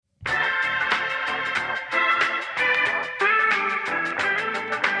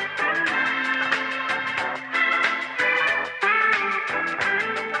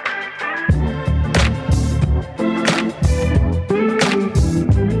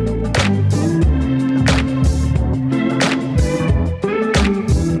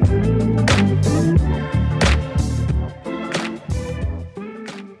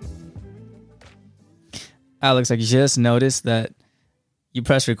Alex, I just noticed that you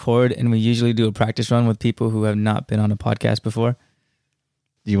press record, and we usually do a practice run with people who have not been on a podcast before.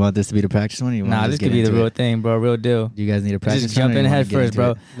 Do you want this to be the practice one? Or you Nah, this could be the real thing, bro. Real deal. Do you guys need a practice? Just jump in head first,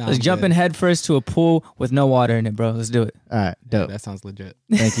 bro. Nah, Let's jump in head first to a pool with no water in it, bro. Let's do it. All right, dope. That sounds legit.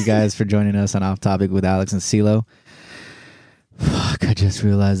 Thank you guys for joining us on Off Topic with Alex and CeeLo. Fuck, I just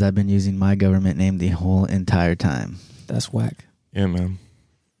realized I've been using my government name the whole entire time. That's whack. Yeah, man.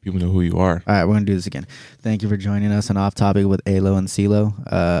 People know who you are. All right, we're going to do this again. Thank you for joining us on Off Topic with Alo and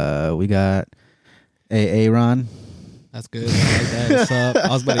CeeLo. We got Aaron. That's good. I like that. What's up? I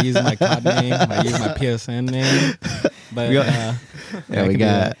was about to use my COD name. I might use my PSN name. But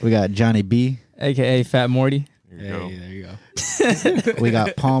we got Johnny B. AKA Fat Morty. There you go. We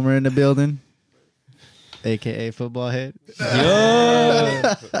got Palmer in the building. AKA Football Head. Yo.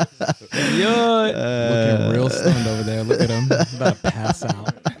 Looking real stunned over there. Look at him. He's about to pass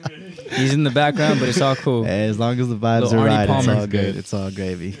out. He's in the background, but it's all cool. Hey, as long as the vibes Little are Arnie right, Palmer. it's all good. It's all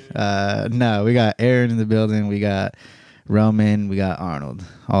gravy. No, we got Aaron in the building. We got Roman. We got Arnold.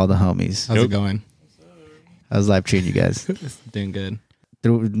 All the homies. How's it going? How's life treating you guys? It's doing good.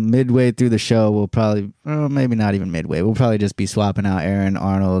 Midway through the show, we'll probably, maybe not even midway. We'll probably just be swapping out Aaron,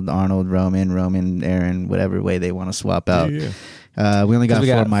 Arnold, Roman, Aaron, whatever way they want to swap out. Yeah. We only got We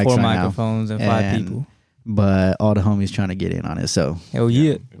four mics four right microphones now, and 5 people. but all the homies trying to get in on it. So Hell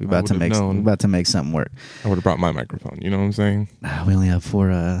yeah. we about to make something work. I would have brought my microphone. You know what I'm saying? We only have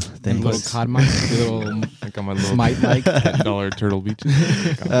 4 things. Little COD mic. Little I got my little Smite mic. $10 Turtle Beach.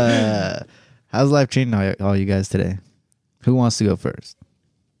 How's life treating all you guys today? Who wants to go first?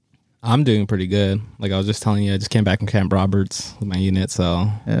 I'm doing pretty good. Like I was just telling you, I just came back from Camp Roberts with my unit,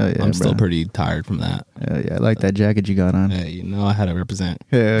 so I'm still pretty tired from that. Yeah, I like that jacket you got on. Yeah, you know I had to represent.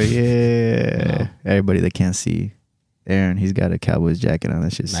 Hell yeah. Everybody that can't see Aaron, he's got a Cowboys jacket on.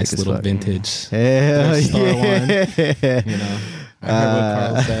 That shit's Nice sick as little fuck. vintage. Hell Star yeah. one. You know, I heard what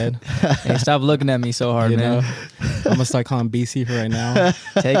Carl said. Hey, stop looking at me so hard, You man. know, I'm gonna start calling BC for right now.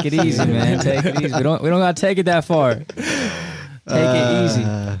 Take it easy, man. Take it easy. We don't gotta take it that far. Take it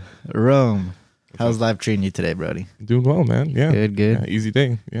easy. Rome, how's life treating you today, Brody? Doing well, man. Yeah. Good. Yeah, easy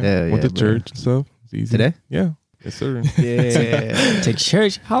day. Yeah. Went to church and stuff. It's easy. Today? Yeah. Yes, sir. Yeah. To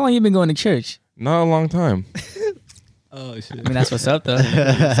church? How long you been going to church? Not a long time. Oh shit! I mean, that's what's up, though.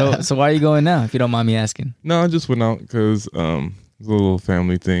 So why are you going now, if you don't mind me asking? No, I just went out because it was a little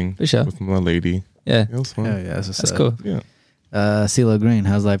family thing For sure. with my lady. Yeah. It was fun. Oh, yeah, That's cool. Yeah. CeeLo Green,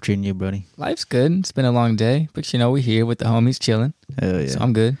 how's life treating you, Brody? Life's good. It's been a long day, but we here with the homies chilling. Hell yeah. So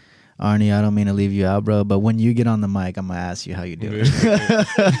I'm good. Arnie, I don't mean to leave you out, bro, but when you get on the mic, I'm going to ask you how you doing.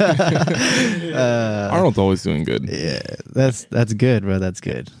 Arnold's always doing good. Yeah, that's good, bro. That's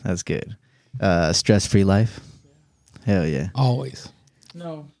good. Stress-free life. Hell yeah. Always.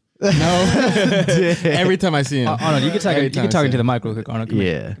 No. No. Every time I see him. Arnold, you can talk into the mic real quick, Arnold. Come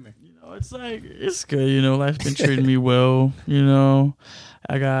here. Yeah. It's like, it's good, life's been treating me well,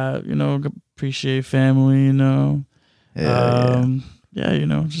 I got, appreciate family,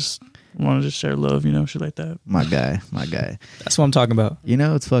 just want to just share love, shit like that. My guy. That's what I'm talking about.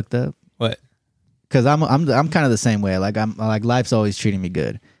 It's fucked up. What? Because I'm kind of the same way. Like I'm like life's always treating me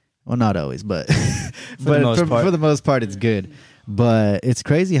good. Well, not always, but for the most part, it's good. But it's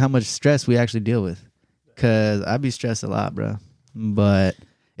crazy how much stress we actually deal with. Because I be stressed a lot, bro. But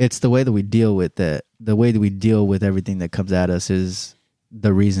it's the way that we deal with that. The way that we deal with everything that comes at us is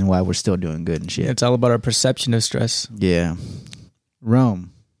the reason why we're still doing good and shit. It's all about our perception of stress. Yeah.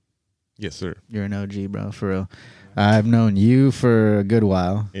 Rome, Yes, sir. you're an OG, bro, for real. I've known you for a good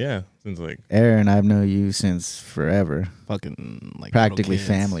while. Yeah. Since like Aaron, I've known you since forever. Fucking like Practically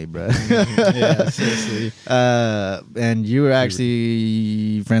little kids. family, bro. Yeah, seriously. And you were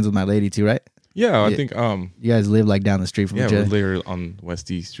actually friends with my lady too, right? I Yeah. think You guys live like down the street from each we're other. later on West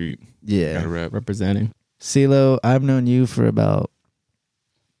E Street. Yeah. Gotta rep. Representing. CeeLo, I've known you for about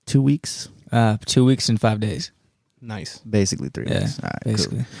 2 weeks. 2 weeks and 5 days. Nice. Basically 3 Yeah, weeks. All right,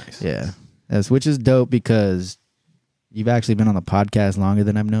 basically. cool. Nice. Yeah. Which is dope because you've actually been on the podcast longer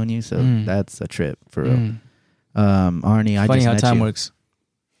than I've known you, so that's a trip for real. Arnie, I Funny just how met time you, works.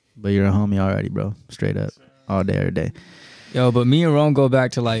 but you're a homie already, bro. Straight up, all day, every day. Yo, but me and Rome go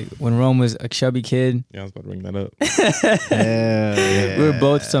back to like when Rome was a chubby kid. Yeah, I was about to bring that up. Hell yeah. We were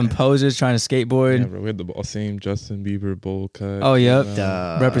both some posers trying to skateboard. Yeah, bro, we had the same Justin Bieber bowl cut. Oh, yep.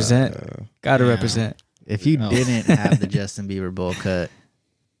 Duh. Represent. Gotta Yeah. represent. If you No. didn't have the Justin Bieber bowl cut,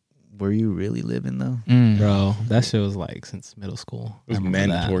 were you really living though? Mm. Bro, that shit was like since middle school. It was I remember that.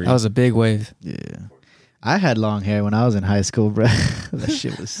 mandatory. That was a big wave. Yeah. I had long hair when I was in high school, bro. That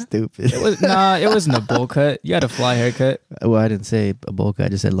shit was stupid. It wasn't a bowl cut. You had a fly haircut. Well, I didn't say a bowl cut. I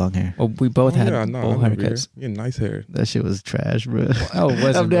just said long hair. Well, we both had bowl haircuts. You had nice hair. That shit was trash, bro. Oh, it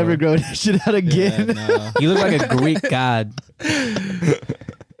wasn't, I've never grown that shit out again. Yeah, no. You look like a Greek god.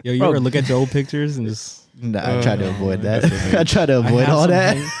 Yo, you ever look at your old pictures and just... Nah, I try to avoid that. I try to avoid all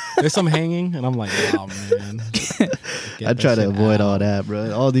that. There's some hanging, and I'm like, oh, man. I try to avoid all that,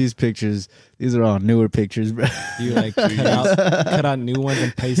 bro. All these pictures, these are all newer pictures, bro. You like cut out new ones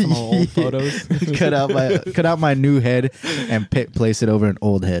and paste them on old photos. cut out my new head and place it over an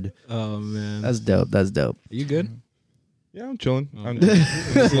old head. Oh man, that's dope. That's dope. Are you good? Yeah, I'm chilling. I'm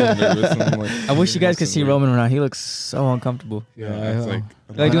just a little nervous. I'm like, I wish you guys could see Roman right now. He looks so uncomfortable. Yeah, it's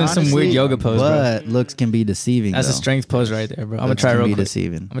like doing some weird yoga pose, but looks can be deceiving. That's though. a strength pose right there, bro. I'm gonna Looks try it can real be quick.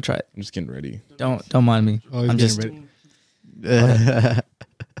 deceiving. I'm gonna try it. I'm just getting ready. Don't mind me. Oh, I'm just ready.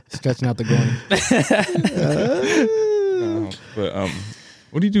 Stretching out the groin. But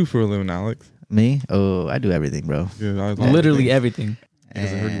what do you do for a living, Alex? Me? Oh, I do everything, bro. Yeah, literally everything.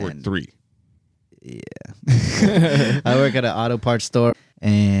 Because I heard you work 3. Yeah. I work at an auto parts store,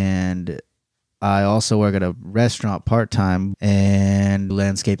 and I also work at a restaurant part-time and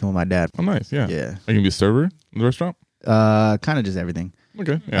landscaping with my dad. Oh, nice. Yeah. Yeah. Are you going to be a server in the restaurant? Kind of just everything.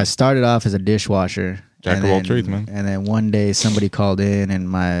 Okay. Yeah. I started off as a dishwasher. Jack of all trades, man. And then one day somebody called in, and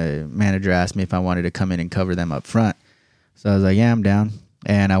my manager asked me if I wanted to come in and cover them up front. So I was like, yeah, I'm down.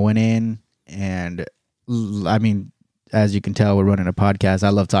 And I went in, and I mean, as you can tell, we're running a podcast. I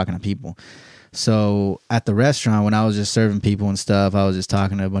love talking to people. So at the restaurant, when I was just serving people and stuff, I was just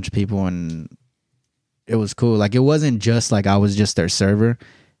talking to a bunch of people, and it was cool. Like, it wasn't just like I was just their server.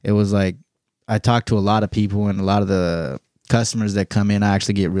 It was like I talked to a lot of people, and a lot of the customers that come in, I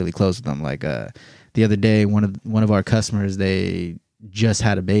actually get really close with them. Like the other day, one of our customers, they just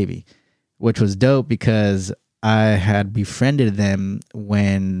had a baby, which was dope because I had befriended them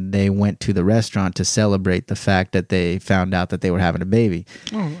when they went to the restaurant to celebrate the fact that they found out that they were having a baby.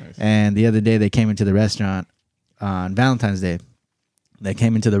 Oh, nice. And the other day they came into the restaurant on Valentine's Day. They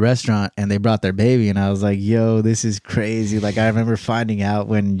came into the restaurant and they brought their baby, and I was like, yo, this is crazy. Like, I remember finding out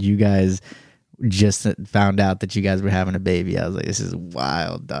when you guys just found out that you guys were having a baby. I was like, this is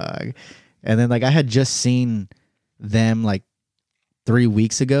wild, dog. And then, like, I had just seen them like 3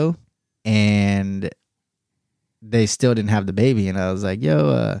 weeks ago, and they still didn't have the baby. And I was like,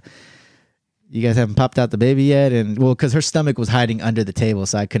 yo, you guys haven't popped out the baby yet? And well, because her stomach was hiding under the table,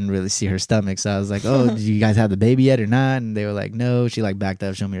 so I couldn't really see her stomach. So I was like, oh, do you guys have the baby yet or not? And they were like, no. She like backed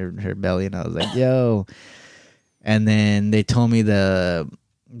up, showed me her belly, and I was like, yo. And then they told me that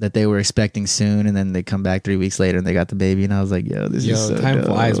they were expecting soon, and then they come back 3 weeks later and they got the baby, and I was like, yo, this is so time dope.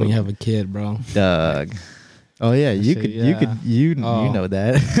 flies when you have a kid, bro. Doug. Oh yeah, you know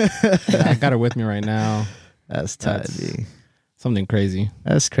that. Yeah, I got her with me right now. That's tight, dude. Something crazy.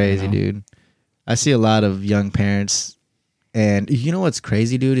 That's crazy, dude. I see a lot of young parents, and you know what's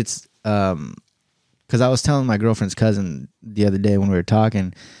crazy, dude? It's because I was telling my girlfriend's cousin the other day when we were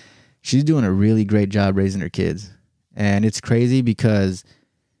talking, she's doing a really great job raising her kids, and it's crazy because,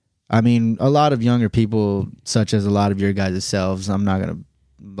 I mean, a lot of younger people, such as a lot of your guys' selves, I'm not gonna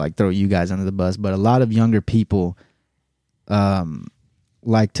like throw you guys under the bus, but a lot of younger people,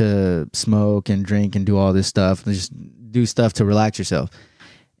 like to smoke and drink and do all this stuff, and just do stuff to relax yourself.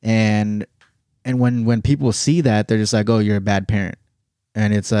 And when people see that, they're just like, oh, you're a bad parent.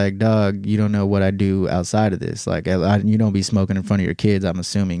 And it's like, dog, you don't know what I do outside of this. Like, you don't be smoking in front of your kids. I'm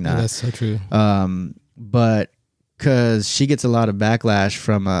assuming not. Yeah, that's so true. But because she gets a lot of backlash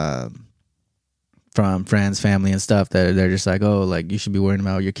from friends, family, and stuff, that they're just like, oh, like, you should be worrying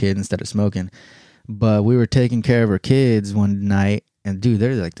about your kid instead of smoking. But we were taking care of her kids one night, and dude,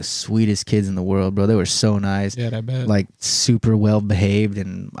 they're like the sweetest kids in the world, bro. They were so nice. Yeah, I bet. Like, super well behaved.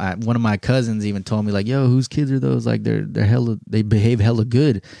 And one of my cousins even told me, like, yo, whose kids are those? Like, they behave hella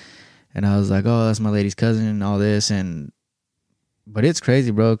good. And I was like, oh, that's my lady's cousin and all this. But it's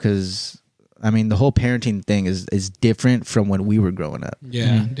crazy, bro, because I mean, the whole parenting thing is different from when we were growing up.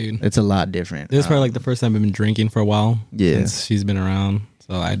 Yeah, dude. It's a lot different. This is probably like the first time I've been drinking for a while. Yeah. Since she's been around.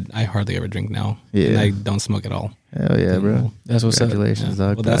 So I hardly ever drink now. Yeah. And I don't smoke at all. Hell yeah, bro. That's what's up. Congratulations, Yeah.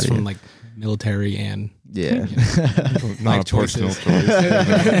 dog. Well, that's from like military and yeah. Not a personal choice.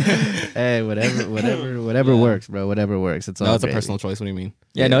 Hey, whatever works, bro. Whatever works. It's all. No, it's a gravy. personal choice. What do you mean?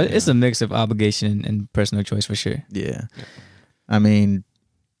 Yeah, no, it's a mix of obligation and personal choice for sure. Yeah. I mean,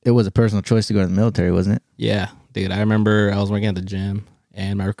 it was a personal choice to go to the military, wasn't it? Yeah, dude. I remember I was working at the gym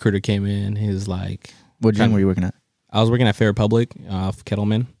and my recruiter came in. He was like, what gym were you working at? I was working at Fair Republic,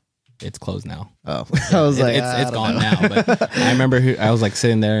 Kettleman. it's closed now. Oh, I was like, it's gone now. But I remember I was like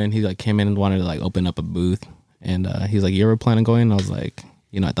sitting there, and he like came in and wanted to like open up a booth, and he's like, "You ever plan on going?" And I was like,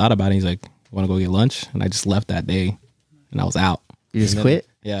 I thought about it. He's like, "You want to go get lunch?" And I just left that day, and I was out. You just quit?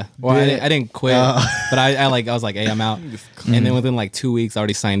 Yeah. Well, I didn't quit, but I was like, "Hey, I'm out." And then within like 2 weeks, I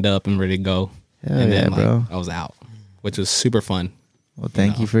already signed up and ready to go. Hell and then bro. I was out, which was super fun. Well,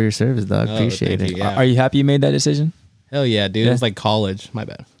 thank you for your service, dog. Appreciate it. Yeah. Are you happy you made that decision? Hell yeah, dude. It was like college. My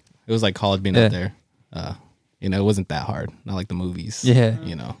bad. It was like college being out there. It wasn't that hard. Not like the movies. Yeah.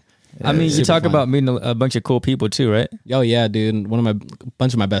 I mean, you talk about meeting a bunch of cool people too, right? Oh yeah, dude.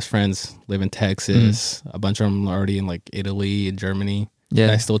 Bunch of my best friends live in Texas. A bunch of them are already in like Italy and Germany. Yeah.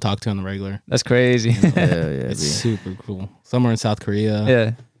 That I still talk to on the regular. That's crazy. It's super cool. Some are in South Korea.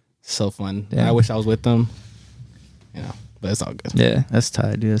 Yeah. So fun. Yeah. I wish I was with them. But it's all good. Yeah. That's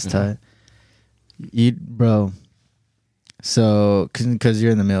tight, dude. That's tight. Bro. So, because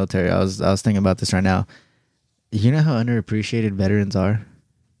you're in the military, I was thinking about this right now. You know how underappreciated veterans are,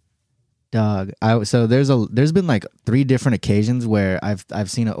 dog. So there's been like 3 different occasions where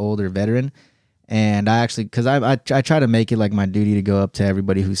I've seen an older veteran, and I actually, because I try to make it like my duty to go up to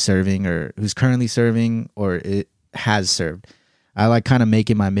everybody who's serving or who's currently serving or it has served. I like kind of make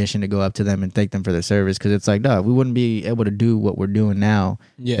it my mission to go up to them and thank them for their service, because it's like, dog, we wouldn't be able to do what we're doing now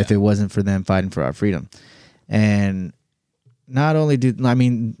if it wasn't for them fighting for our freedom. And not only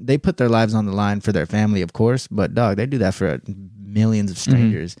they put their lives on the line for their family, of course, but dog, they do that for millions of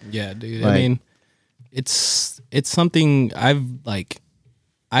strangers. Yeah, dude. Like, I mean, it's something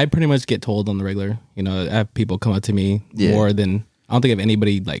I pretty much get told on the regular. I have people come up to me more than, I don't think of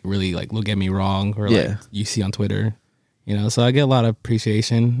anybody like really like look at me wrong or like you see on Twitter. So I get a lot of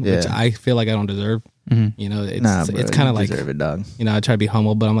appreciation, which I feel like I don't deserve. It's kind of like, deserve it, dog. I try to be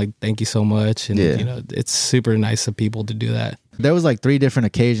humble, but I'm like, thank you so much. And, it's super nice of people to do that. There was like 3 different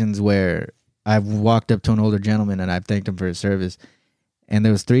occasions where I've walked up to an older gentleman and I've thanked him for his service. And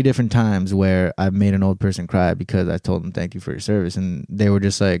there was 3 different times where I've made an old person cry because I told them, thank you for your service. And they were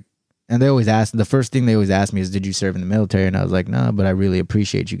just like, and they always ask, the first thing they always ask me is, did you serve in the military? And I was like, no, but I really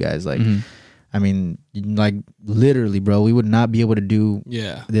appreciate you guys. Like, I mean, like literally, bro, we would not be able to do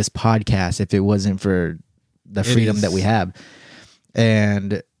this podcast if it wasn't for the freedom that we have.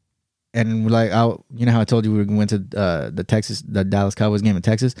 And like, how I told you we went to the Dallas Cowboys game in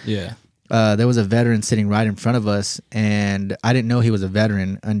Texas. Yeah. There was a veteran sitting right in front of us, and I didn't know he was a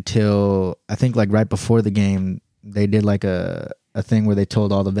veteran until I think like right before the game, they did like a thing where they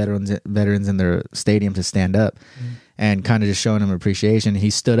told all the veterans in their stadium to stand up. And kind of just showing him appreciation. He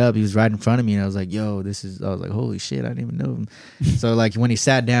stood up. He was right in front of me, and I was like, "Yo, I was like, holy shit, I didn't even know him." So like when he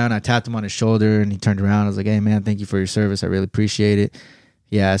sat down, I tapped him on his shoulder, and he turned around. I was like, "Hey man, thank you for your service. I really appreciate it."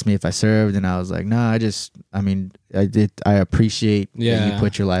 He asked me if I served, and I was like, "No, I did. I appreciate that you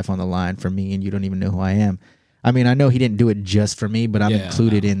put your life on the line for me, and you don't even know who I am." I mean, I know he didn't do it just for me, but I'm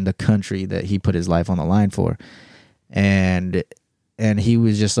included in the country that he put his life on the line for. And he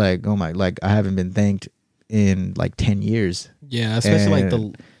was just like, "Oh my, like I haven't been thanked in like 10 years. Yeah, especially like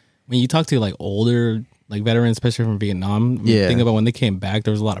when you talk to like older like veterans, especially from Vietnam. Think about when they came back,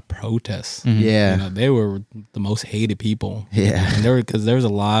 there was a lot of protests. Yeah, they were the most hated people. Yeah, and because there was a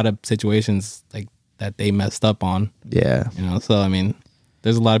lot of situations like that they messed up on. Yeah, so I mean,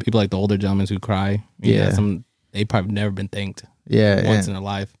 there's a lot of people like the older gentlemen who cry. They probably never been thanked. Once in their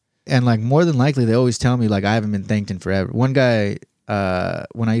life. And like more than likely, they always tell me like I haven't been thanked in forever. One guy,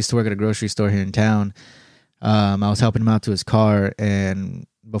 when I used to work at a grocery store here in town. I was helping him out to his car, and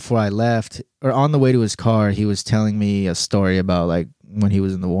before I left, or on the way to his car, he was telling me a story about like when he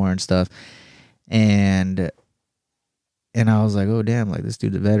was in the war and stuff. And I was like, oh damn, like this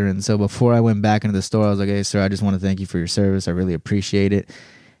dude's a veteran. So before I went back into the store, I was like, hey sir, I just want to thank you for your service. I really appreciate it.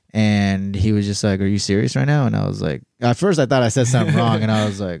 And he was just like, are you serious right now? And I was like, at first I thought I said something wrong, and I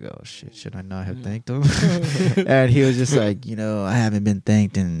was like, oh shit, should I not have thanked him? And he was just like, I haven't been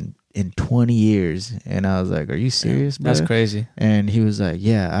thanked in 20 years. And I was like, are you serious, bro? That's crazy. And he was like,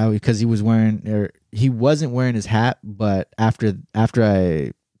 yeah, because he wasn't wearing his hat, but after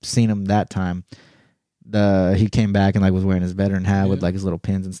I seen him that time, he came back and like was wearing his veteran hat with like his little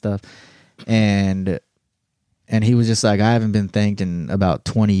pins and stuff. And he was just like, I haven't been thanked in about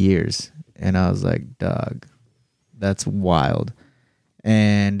 20 years. And I was like, dog, that's wild.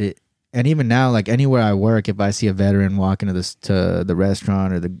 And even now, like anywhere I work, if I see a veteran walking to the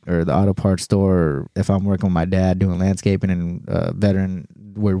restaurant or the auto parts store, or if I'm working with my dad doing landscaping and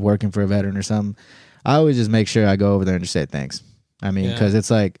we're working for a veteran or something, I always just make sure I go over there and just say thanks. I mean, because it's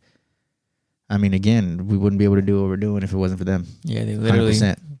like, again, we wouldn't be able to do what we're doing if it wasn't for them. Yeah, they literally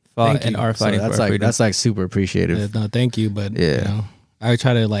 100%. fought and are fighting for our freedom. That's like super appreciative. No, thank you, but I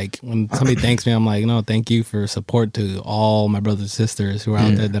try to like when somebody thanks me, I'm like, no, thank you for support to all my brothers and sisters who are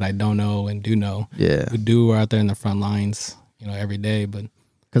out there that I don't know and do know. Yeah. Who are out there in the front lines, every day. But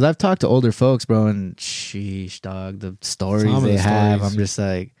because I've talked to older folks, bro, and sheesh, dog, the stories they have, I'm just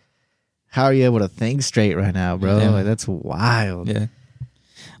like, how are you able to think straight right now, bro? Yeah. Like, that's wild. Yeah.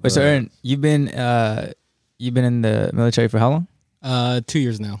 Wait, so Aaron, you've been in the military for how long? 2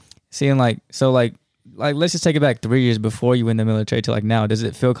 years now. Seeing like let's just take it back 3 years before you went in the military to like now. Does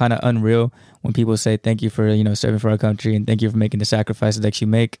it feel kind of unreal when people say thank you for serving for our country and thank you for making the sacrifices that you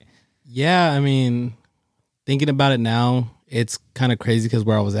make? Yeah, I mean, thinking about it now, it's kind of crazy because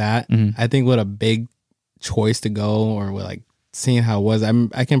where I was at, I think what a big choice to go, or with like seeing how it was.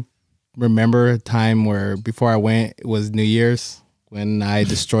 I can remember a time where before I went, it was New Year's when I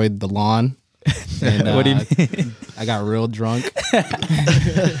destroyed the lawn. And, what do you mean? I got real drunk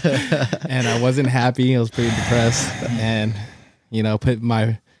and I wasn't happy. I was pretty depressed, and put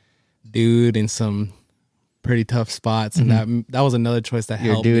my dude in some pretty tough spots, and that was another choice that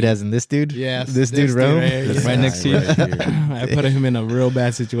helped. Your dude, me. as in this dude? Yeah, this dude Rome? Right next to you. I put him in a real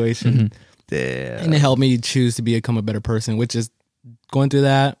bad situation. Damn. And it helped me choose to become a better person, which is going through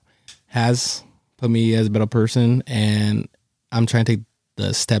that has put me as a better person, and I'm trying to take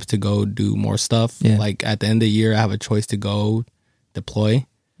the steps to go do more stuff. Yeah. Like at the end of the year, I have a choice to go deploy,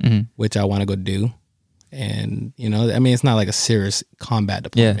 which I want to go do. And, it's not like a serious combat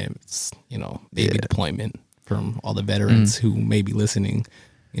deployment. Yeah. It's, baby deployment from all the veterans who may be listening,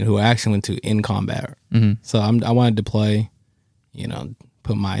 who actually went to in combat. So I want to deploy,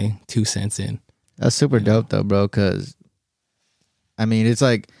 put my 2 cents in. That's super dope though, bro, because it's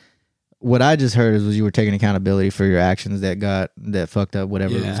like, what I just heard was you were taking accountability for your actions that fucked up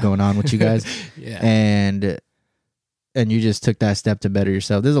whatever was going on with you guys. And you just took that step to better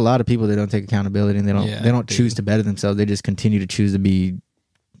yourself. There's a lot of people that don't take accountability, and they don't choose to better themselves. They just continue to choose to be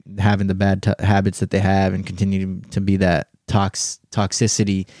having the bad habits that they have, and continue to be that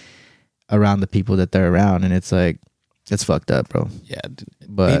toxicity around the people that they're around. And it's like, it's fucked up, bro. Yeah.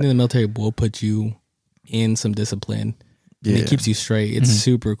 But being in the military will put you in some discipline. And it keeps you straight. It's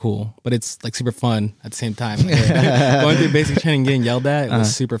super cool, but it's like super fun at the same time. Going through basic training, getting yelled at, it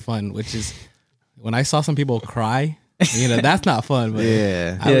was super fun. Which is when I saw some people cry, that's not fun. But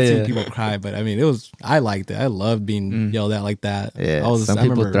I would see people cry. But I liked it. I loved being yelled at like that. Yeah, some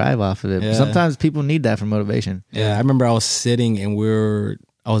people thrive off of it. Yeah. Sometimes people need that for motivation. Yeah, I remember I was sitting and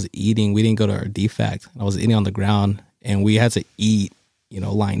I was eating. We didn't go to our DFAC. I was eating on the ground, and we had to eat,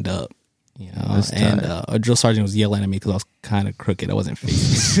 lined up. And a drill sergeant was yelling at me because I was kind of crooked. I wasn't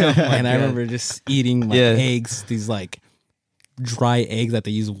facing. And I remember just eating my eggs, these like dry eggs that they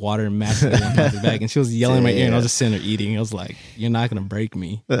use water and mash it in the bag. And she was yelling in my ear, and I was just sitting there eating. I was like, "You're not gonna break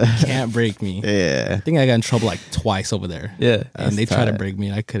me. You can't break me." Yeah. I think I got in trouble like twice over there. Yeah. And they tried to break me,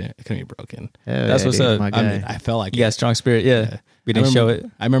 and I couldn't be broken. That's what's up. I felt like you got strong spirit. Yeah. We didn't show it.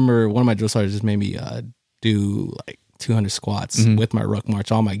 I remember one of my drill sergeants just made me do like 200 squats with my ruck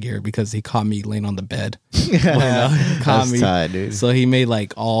march, all my gear, because he caught me laying on the bed. Caught me. Tight, dude. So he made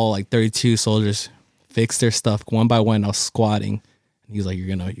like all like 32 soldiers fix their stuff one by one. I was squatting. And he was like, you're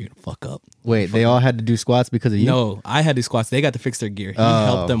gonna fuck up. Wait, they all had to do squats because of you? No, I had to do squats. They got to fix their gear. He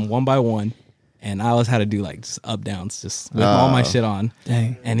helped them one by one. And I always had to do like just up downs, just with all my shit on.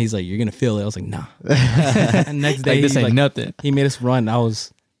 Dang. And he's like, you're gonna feel it. I was like, nah. And next day, like, this ain't nothing. He made us run. I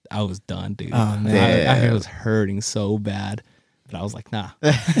was done, dude. Oh, man. I was hurting so bad. But I was like, nah.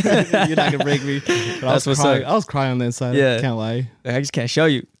 You're not gonna break me. But That's what's up. I was crying on the inside. Yeah. I can't lie. I just can't show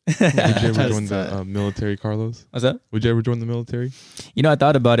you. Would you ever join the military, Carlos? What's that? Would you ever join the military? I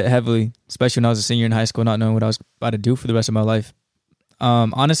thought about it heavily, especially when I was a senior in high school, not knowing what I was about to do for the rest of my life.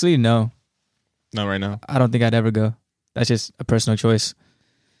 Honestly, no. Not right now. I don't think I'd ever go. That's just a personal choice.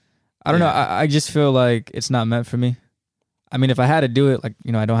 I don't know. I just feel like it's not meant for me. If I had to do it, like,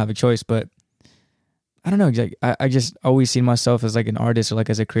 I don't have a choice, but I don't know. I just always seen myself as like an artist or like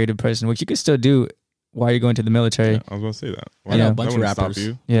as a creative person, which you could still do while you're going to the military. Yeah, I was going to say that. I know a bunch of rappers.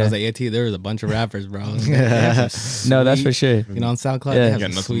 You. I was like, AT, there was a bunch of rappers, bro. No, that's for sure. On SoundCloud, Yeah. they have You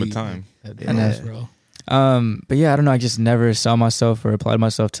got nothing but time. Bro. But yeah, I don't know. I just never saw myself or applied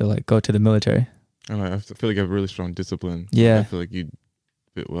myself to like go to the military. I feel like you have a really strong discipline. Yeah. I feel like you'd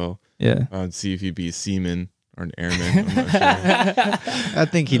fit well. Yeah. I'd see if you'd be a seaman or an airman. I'm not sure. I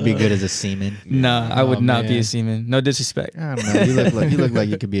think he'd be good as a seaman. No, I would not be a seaman. No disrespect. I don't know. You look like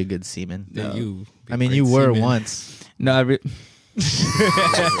you could be a good seaman. Yeah, you were seaman. Once. No,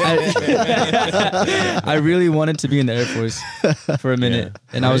 I really wanted to be in the Air Force for a minute,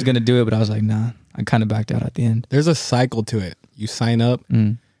 and I was gonna do it, but I was like, nah. I kind of backed out at the end. There's a cycle to it. You sign up,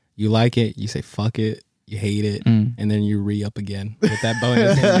 you like it, you say fuck it, you hate it, and then you re-up again with that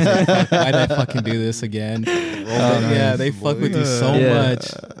bonus. And it's like, why did I fucking do this again? Yeah, they fuck with you so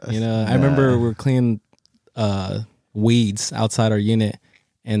much. You know, I remember we were cleaning weeds outside our unit,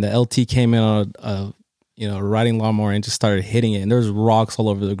 and the LT came in on a riding lawnmower and just started hitting it, and there's rocks all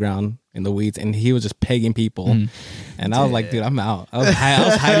over the ground in the weeds, and he was just pegging people. And I was like, dude, I'm out. I was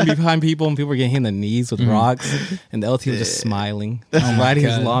hiding behind people, and people were getting hit in the knees with rocks, and the LT was just smiling, riding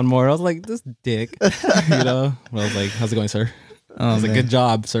his lawnmower. I was like, this dick, you know. I was like, how's it going, sir? I was like, good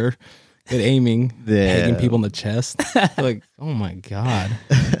job, sir. Good aiming. Pegging people in the chest. Like, oh my god.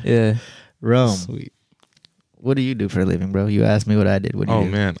 Yeah. Rome. Sweet. What do you do for a living, bro? You asked me what I did. What do you do? Oh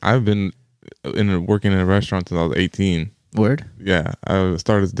man, I've been working in a restaurant since I was 18. Word? Yeah, I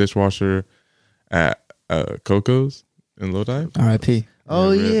started as a dishwasher at Coco's in Lodi. R.I.P.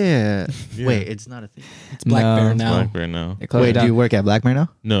 Oh yeah. Wait, it's not a thing. It's Black Bear now. Black Bear now. Wait, do you work at Black Bear now?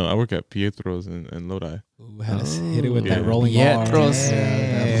 No, I work at Pietro's in Lodi. Ooh, had to hit it with that rolling bar. Pietro's.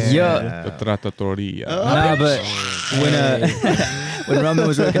 Yeah. The Trattoria. Nah, but when Roman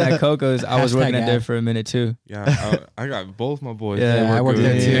was working at Coco's, I was working at there for a minute too. Yeah, I got both my boys. Yeah, I worked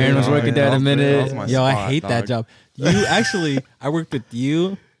there too. Aaron was working there in a minute. Yo, I hate that job. You actually, I worked with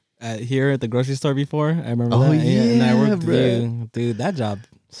you here at the grocery store before. I remember that. Yeah, and I worked bro. with you. Dude, that job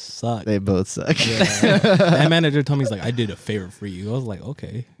sucked. They both suck. Yeah. That manager told me, he's like, I did a favor for you. I was like,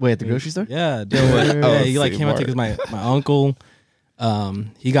 okay. Wait, at the grocery store? Yeah. Dude, he like came out to because my uncle,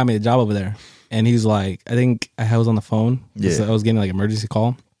 he got me a job over there. And he's like, I think I was on the phone. Yeah. So I was getting like emergency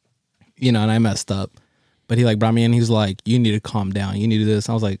call, and I messed up. But he like brought me in. He was like, you need to calm down. You need to do this.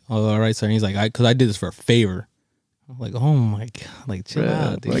 I was like, oh, all right, sir. And he's like, because I did this for a favor. I'm like, oh my God. Like, chill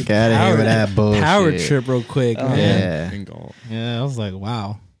out, dude. Like, out of here with that bullshit. Power trip real quick, man. Yeah. I was like,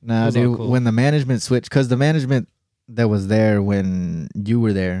 wow. Nah, dude, cool. When the management switched, because the management that was there when you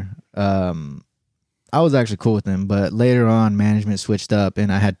were there, I was actually cool with them, but later on, management switched up,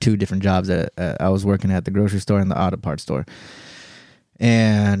 and I had two different jobs. I was working at the grocery store and the auto parts store.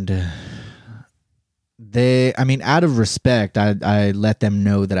 And out of respect, I let them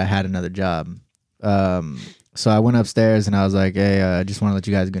know that I had another job. So I went upstairs, and I was like, hey, I just want to let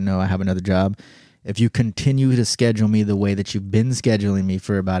you guys know I have another job. If you continue to schedule me the way that you've been scheduling me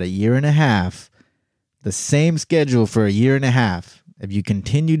for about a year and a half, the same schedule for a year and a half, if you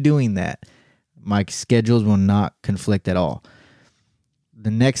continue doing that, my schedules will not conflict at all.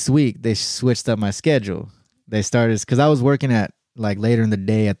 The next week, they switched up my schedule. They started, because I was working at, like, later in the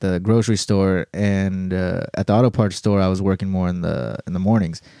day at the grocery store, and at the auto parts store, I was working more in the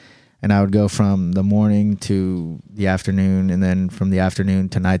mornings. And I would go from the morning to the afternoon, and then from the afternoon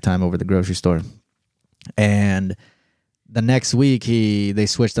to nighttime over the grocery store. And the next week, they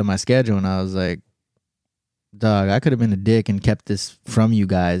switched up my schedule, and I was like, dog, I could have been a dick and kept this from you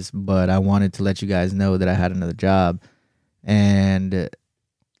guys, but I wanted to let you guys know that I had another job. And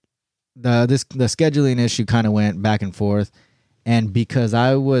the scheduling issue kind of went back and forth. And because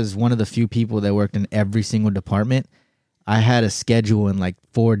I was one of the few people that worked in every single department, I had a schedule in like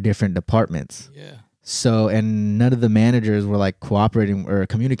 4 different departments. Yeah. So, and none of the managers were like cooperating or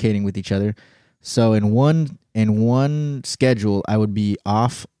communicating with each other. So in one schedule, I would be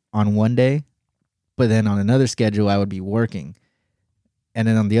off on one day, but then on another schedule, I would be working. And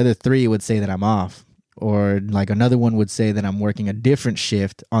then on the other 3, it would say that I'm off. Or like another one would say that I'm working a different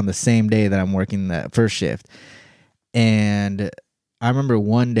shift on the same day that I'm working that first shift. And I remember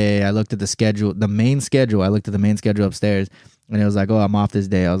one day I looked at the schedule, the main schedule. I looked at the main schedule upstairs, and it was like, oh, I'm off this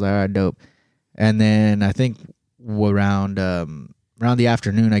day. I was like, all right, dope. And then I think around the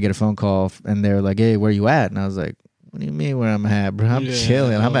afternoon, I get a phone call, and they're like, hey, where you at? And I was like, what do you mean where I'm at, bro? I'm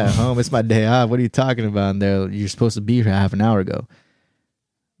chilling. I'm at home. It's my day off. What are you talking about? And you're supposed to be here half an hour ago.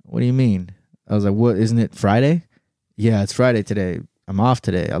 What do you mean? I was like, what? Isn't it Friday? Yeah, it's Friday today. I'm off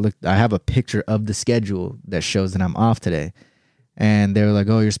today. I have a picture of the schedule that shows that I'm off today. And they were like,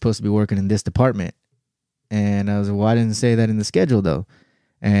 oh, you're supposed to be working in this department. And I was like, well, I didn't say that in the schedule, though.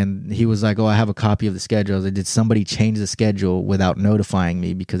 And he was like, oh, I have a copy of the schedule. I was like, did somebody change the schedule without notifying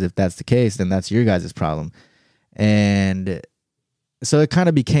me? Because if that's the case, then that's your guys' problem. And so it kind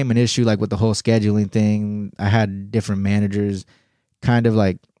of became an issue, like with the whole scheduling thing. I had different managers, kind of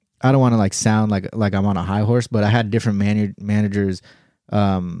like, I don't want to like sound like I'm on a high horse, but I had different managers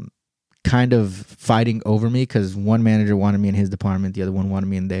kind of fighting over me, because one manager wanted me in his department, the other one wanted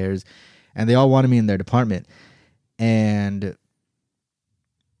me in theirs, and they all wanted me in their department. And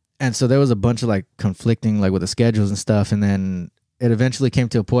so there was a bunch of like conflicting like with the schedules and stuff. And then it eventually came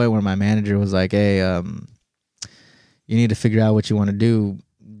to a point where my manager was like, hey, you need to figure out what you want to do.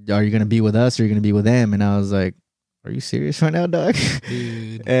 Are you going to be with us or are you going to be with them? And I was like, are you serious right now, dog?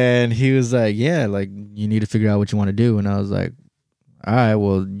 Dude. And he was like, yeah, like you need to figure out what you want to do. And I was like, all right,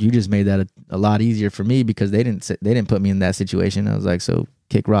 well, you just made that a lot easier for me because they didn't put me in that situation. I was like, so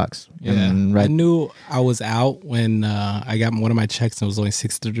kick rocks. Yeah, and I knew I was out when I got one of my checks and it was only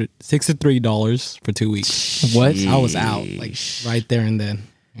 $63 for 2 weeks. What? I was out like right there and then,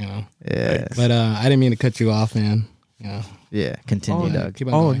 you know. Yeah, But I didn't mean to cut you off, man. Yeah. Yeah, continue, dog. Keep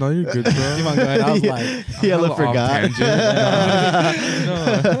on going. No, you're good, bro. Keep on going. I was like, Yella forgot.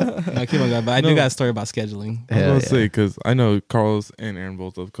 no, keep on going. But I do got a story about scheduling. I was gonna say because I know Carlos and Aaron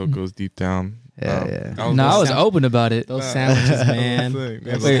both love Coco's deep down. Yeah. I was open about it. Those sandwiches, man.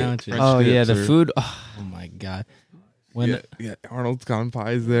 Those sandwiches. Oh yeah, the food. Oh, Oh my god. Yeah, Arnold's Gone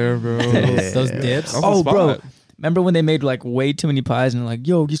Pies there, bro. Those dips. That was oh the bro. spot. Remember when they made like way too many pies and like,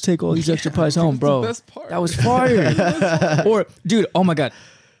 yo, just take all these extra pies home, bro. That's the best part. That was fire. Or, dude, oh my God.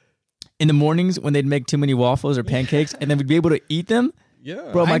 In the mornings when they'd make too many waffles or pancakes and then we'd be able to eat them. Yeah.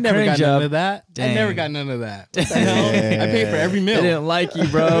 Bro, my I never current got job. none of that. I Dang. never got none of that. What the hell? I paid for every They meal. didn't like you,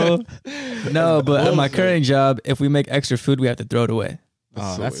 bro. No, but at my current job, if we make extra food, we have to throw it away.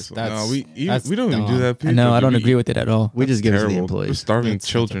 Oh, that's no, we that's don't even do dumb. that. I know, I don't agree with it at all. We just give it to the Terrible. We're employees. starving That's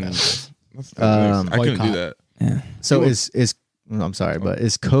children. such That's Um, I couldn't do boycott. that. Yeah. So is I'm sorry, but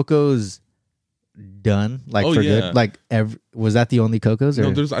is Coco's done like Oh, for yeah. good? Like was that the only Coco's?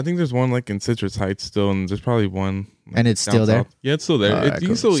 Or? No, I think there's one like in Citrus Heights still, and there's probably one. Like, And it's down still there? south. Yeah, it's still there. All You right, can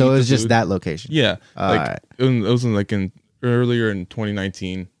cool. still So eat it was the just food. that location. Yeah, All like right. it was in like earlier in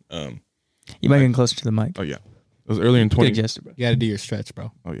 2019. You might get closer to the mic. Oh yeah, it was earlier in Good 20. gesture, bro. You got to do your stretch,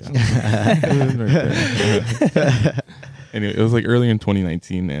 bro. Oh yeah. Anyway, it was like early in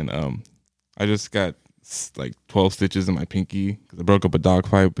 2019, and I just got like 12 stitches in my pinky because I broke up a dog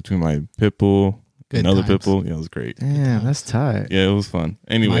fight between my pit bull and Good another times. pit bull. Yeah, it was great. Damn, that's tight. Yeah, it was fun.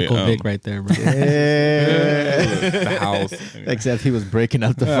 Anyway, Michael Vick right there, bro. the house. Anyway. Except he was breaking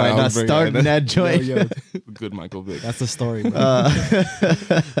up the Yeah, fight, I not was breaking- starting that joint. Yo, Good Michael Vick. that's the story, bro.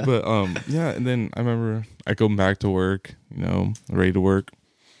 But yeah, and then I remember I go back to work, ready to work,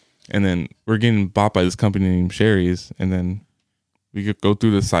 and then we're getting bought by this company named Sherry's, and then we could go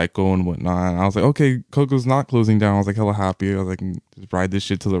through the cycle and whatnot. And I was like, okay, Coco's not closing down. I was like hella happy. I was like, just ride this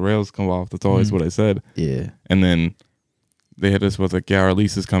shit till the rails come off. That's always what I said. Yeah. And then they hit us with like, yeah, our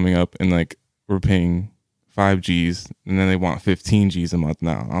lease is coming up, and like we're paying 5 G's, and then they want 15 G's a month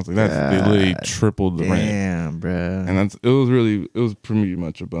now. I was like, they literally tripled the rent. Damn, bro. And it was pretty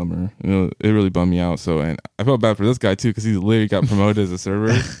much a bummer. It really bummed me out. So, and I felt bad for this guy too because he literally got promoted as a server,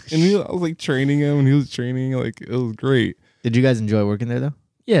 and I was like training him, and he was training. Like it was great. Did you guys enjoy working there though?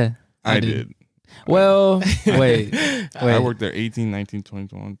 Yeah. I did. Well, wait. I worked there 18, 19,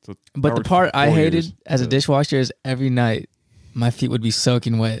 21. So But I the worked part for I 4 hated years. as a dishwasher is every night my feet would be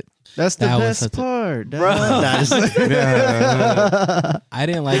soaking wet. That's the That was best such a- part, Bro. I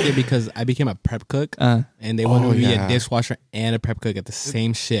didn't like it because I became a prep cook, and they wanted me to be a dishwasher and a prep cook at the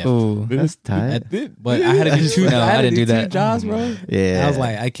same shift. Ooh. That's tight. But I had to do two. No, I didn't do two that. jobs, bro. Yeah. I was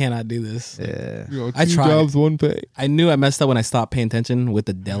like, I cannot do this. Yeah. I Two tried. jobs, one pay. I knew I messed up when I stopped paying attention with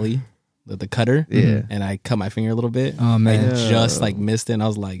the deli, the cutter. Yeah. And I cut my finger a little bit. Oh, man. I just like missed it. And I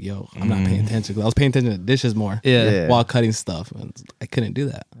was like, yo, I'm not paying attention. 'Cause I was paying attention to dishes more. Yeah. While cutting stuff. And I couldn't do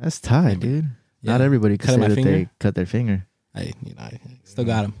that. That's tight, dude. Yeah. Not everybody can Cutting say my that finger? they cut their finger. I still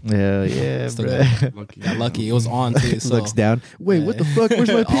got him. Hell yeah, Still bro. got him. Got lucky. It was on too. So. Looks down. Wait, what the fuck? Where's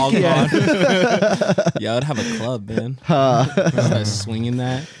my All pinky gone. at? Yeah, I'd have a club, man. Hell Start swinging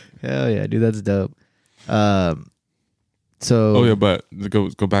that. yeah, dude. That's dope. So. Oh yeah, but to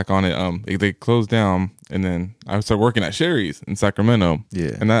go back on it. They closed down, and then I started working at Sherry's in Sacramento.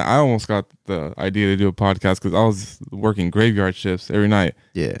 Yeah. And I almost got the idea to do a podcast because I was working graveyard shifts every night.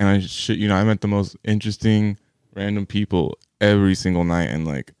 Yeah. And I met the most interesting random people every single night. And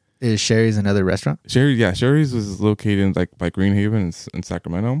like Is Sherry's another restaurant? Sherry's was located in, like by Greenhaven in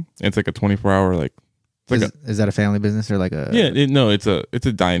Sacramento. It's like a 24-hour like. It's like Is that a family business or like a? it's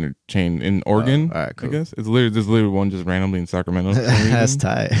a diner chain in Oregon. all right, cool. I guess there's literally one just randomly in Sacramento. for some reason. That's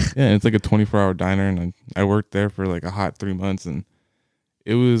tight. Yeah, it's like a 24-hour diner, and I worked there for like a hot 3 months, and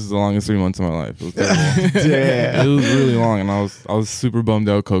it was the longest 3 months of my life. It was terrible. Damn. It was really long, and I was super bummed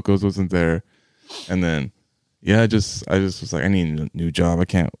out Coco's wasn't there, and then I just was like, I need a new job.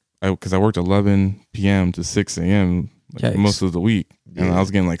 Because I worked 11 p.m. to 6 a.m. like, Yikes. most of the week, and I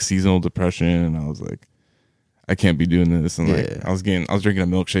was getting like seasonal depression, and I was like, I can't be doing this, and like Yeah. I was drinking a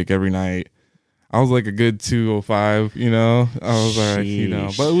milkshake every night. I was like a good 205, I was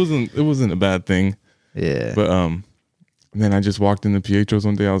like, but it wasn't a bad thing. Yeah. But then I just walked into Pietro's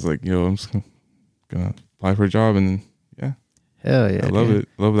one day. I was like, yo, I'm just gonna apply for a job, and yeah, Hell yeah. I love dude. it.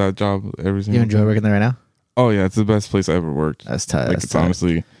 Love that job every single. You enjoy day. working there right now? Oh yeah, it's the best place I ever worked. That's tight. Like it's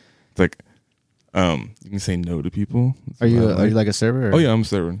honestly, it's like, you can say no to people. Are you like a server? Or? Oh yeah, I'm a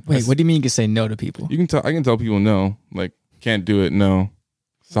server. Wait, what do you mean you can say no to people? You can tell. I can tell people no. Like can't do it. No,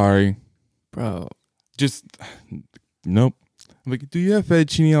 sorry, bro. Just nope. I'm like, do you have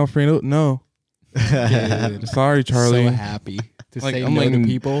fettuccine Alfredo? No. Dude, sorry, Charlie. So happy to Like, say I'm no like, to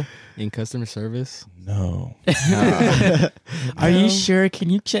people in customer service. No. Are you sure? Can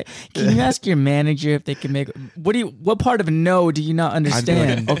you check? Can you ask your manager if they can make? What part of no do you not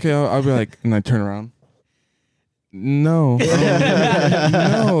understand? Like, okay, I'll be like, and I turn around. No,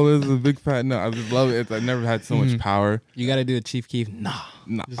 no, this is a big fat no. I just love it. I've never had so much power. You got to do a Chief Keef. Nah.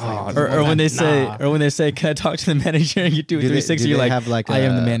 Or when they say, can I talk to the manager? And you do a 360. You're like, I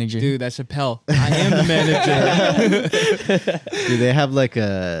am the manager. Dude, that's Chappelle. I am the manager. Do they have like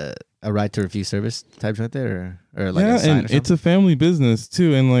a right to refuse service type right there, or like yeah, a sign and or it's a family business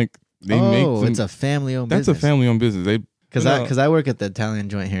too, and like they make. It's a family owned. That's business. a family owned business. Because I work at the Italian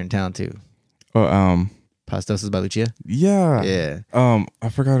joint here in town too. Oh, Pastosa's by Lucia. Yeah. Yeah. I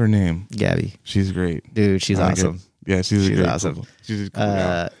forgot her name. Gabby. She's great. Dude, she's awesome. Yeah, she's great awesome. Couple. She's cool.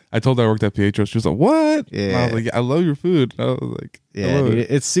 I told her I worked at Pietro. She was like, "What?" Yeah. And I was like, "I love your food." I was like, "Yeah, dude,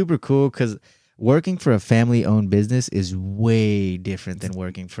 it's super cool because working for a family-owned business is way different than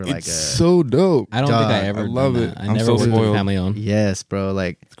working for like so dope. I don't think I ever love it. I never worked for family-owned. Yes, bro.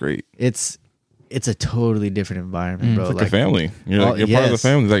 Like it's great. It's a totally different environment, bro. It's like a family. You're part of the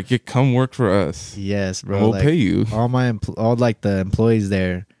family. Like, you come work for us. Yes, bro. We'll pay you. All like the employees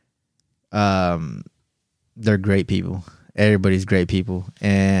there, they're great people. Everybody's great people,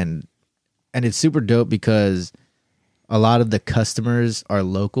 and it's super dope because a lot of the customers are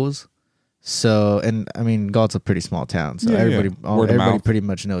locals. So, and I mean, Galt's a pretty small town, so everybody pretty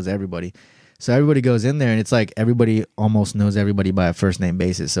much knows everybody. So everybody goes in there, and it's like everybody almost knows everybody by a first name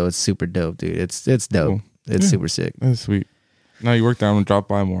basis. So it's super dope, dude. It's dope. Cool. It's super sick. That's sweet. Now you work there, I'm gonna drop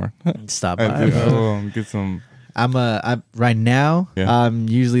by more. Stop by. Get some. I'm right now. Yeah. I'm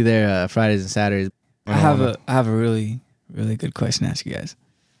usually there Fridays and Saturdays. I have a really good question to ask you guys.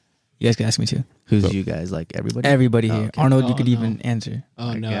 You guys can ask me too. Who's you guys? Like everybody? Everybody here. Okay. Arnold, you could even answer.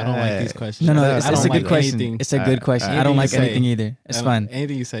 Oh no, I don't like these questions. No, it's a good question. Anything. It's a good question. I don't like anything either. It's fun.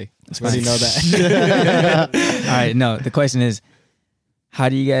 Anything you say. It's I already know that. All right, no. The question is, how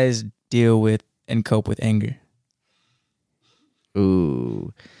do you guys deal with and cope with anger?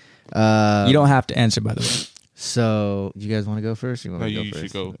 Ooh. You don't have to answer, by the way. So, you guys want to go first? Or you want me to go you first?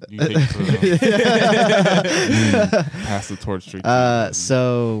 should go. You take it pass the torch straight.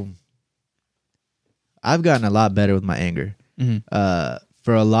 So, I've gotten a lot better with my anger. Mm-hmm.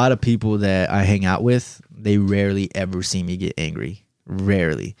 For a lot of people that I hang out with, they rarely ever see me get angry.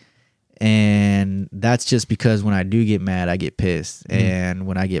 Rarely. And that's just because when I do get mad, I get pissed. Mm-hmm. And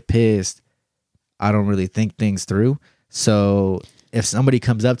when I get pissed, I don't really think things through. So if somebody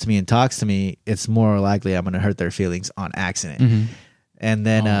comes up to me and talks to me, it's more likely I'm going to hurt their feelings on accident. Mm-hmm. And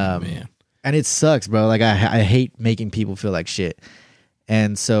then, and it sucks, bro. Like I hate making people feel like shit.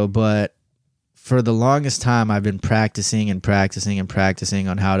 And so, but for the longest time, I've been practicing on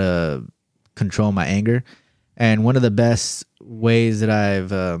how to control my anger. And one of the best ways that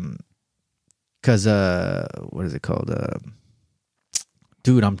I've, what is it called?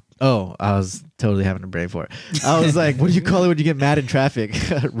 Dude, I was totally having a brain for it. I was like, what do you call it when you get mad in traffic?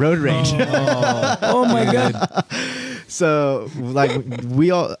 Road rage. Oh my God. So like I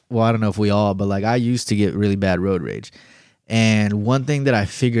don't know if we all, but like I used to get really bad road rage. And one thing that I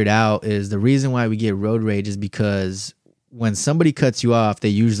figured out is the reason why we get road rage is because when somebody cuts you off, they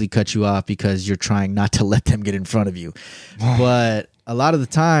usually cut you off because you're trying not to let them get in front of you. But a lot of the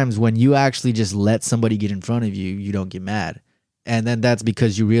times when you actually just let somebody get in front of you, you don't get mad. And then that's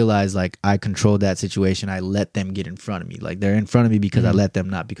because you realize, like, I controlled that situation. I let them get in front of me. Like, they're in front of me because I let them,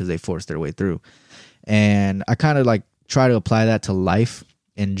 not because they forced their way through. And I kind of, like, try to apply that to life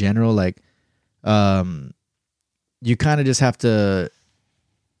in general. Like, you kind of just have to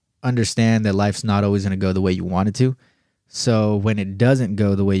understand that life's not always going to go the way you want it to. So when it doesn't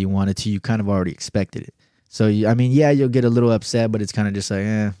go the way you want it to, you kind of already expected it. So, you'll get a little upset, but it's kind of just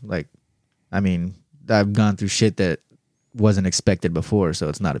like, I've gone through shit that wasn't expected before, so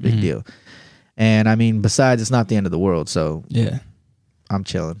it's not a big deal. And besides, it's not the end of the world, so yeah, I'm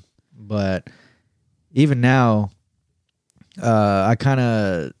chilling. But even now, I kind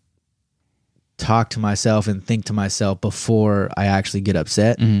of talk to myself and think to myself before I actually get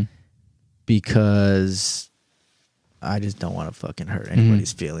upset, because I just don't want to fucking hurt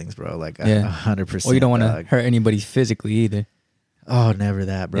anybody's feelings, bro. Like 100%. Well, you don't want to hurt anybody physically either. Oh, never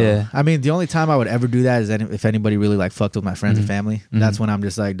that, bro. Yeah. I mean, the only time I would ever do that is if anybody really like fucked with my friends and family. That's when I'm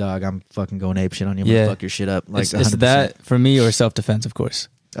just like, dog, I'm fucking going ape shit on you. I'm gonna fuck your shit up. Like, it's that for me or self defense, of course.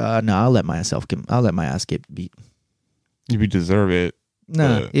 No, I'll let my ass get beat. You deserve it.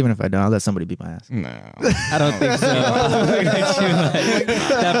 No, even if I don't, I'll let somebody beat my ass. No, I don't think so.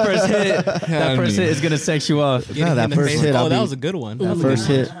 That first hit is gonna sex you off. No, that first hit. Oh, that was a good one.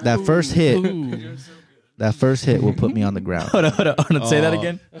 That first hit will put me on the ground. Hold on. Say that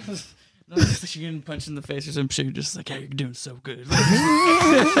again. No, you're getting punched in the face or some shit. You're just like, hey, you're doing so good. Oh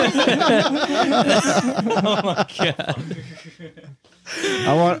my god.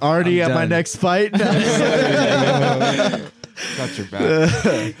 I want Artie at my next fight. got your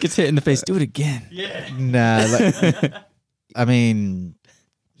back. Gets hit in the face. Do it again. Yeah. Nah, I mean,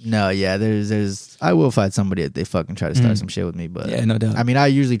 no, yeah. There's. I will fight somebody if they fucking try to start some shit with me, but yeah, no doubt. I mean, I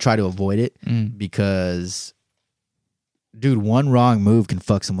usually try to avoid it because, dude, one wrong move can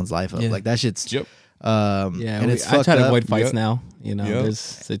fuck someone's life up. Yeah. Like that shit's. Yep. And it's I try to up. avoid fights now. You know, there's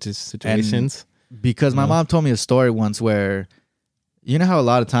such situations. Because my mom told me a story once where, you know how a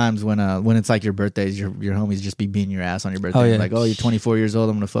lot of times when it's like your birthdays, your homies just be beating your ass on your birthday. Oh, yeah. Like, oh, you're 24 years old,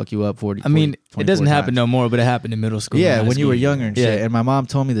 I'm gonna fuck you up 40. I mean, it doesn't happen times. no more, but it happened in middle school. Yeah, when you were younger and shit. Yeah. And my mom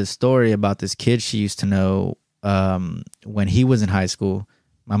told me this story about this kid she used to know when he was in high school.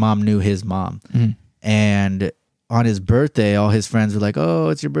 My mom knew his mom. And on his birthday, all his friends were like, oh,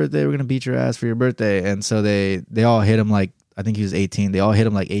 it's your birthday. We're going to beat your ass for your birthday. And so they all hit him like, I think he was 18. They all hit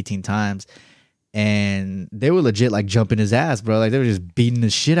him like 18 times. And they were legit like jumping his ass, bro. Like they were just beating the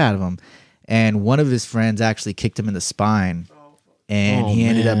shit out of him. And one of his friends actually kicked him in the spine. And he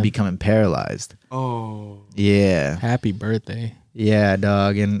ended up becoming paralyzed. Oh. Yeah. Happy birthday. Yeah,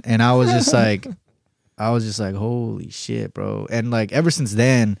 dog. And I was just like, holy shit, bro. And like ever since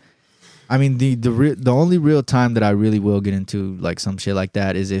then, I mean, the only real time that I really will get into like some shit like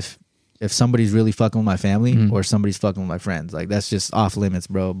that is if somebody's really fucking with my family or somebody's fucking with my friends. Like that's just off limits,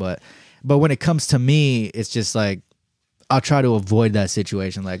 bro. But when it comes to me, it's just like I'll try to avoid that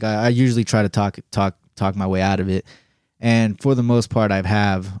situation. Like I usually try to talk my way out of it, and for the most part, I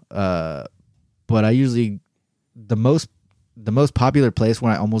have. But I usually the most popular place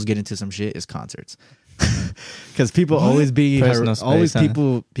where I almost get into some shit is concerts. Because people always be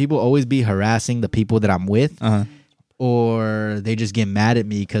people always be harassing the people that I'm with, or they just get mad at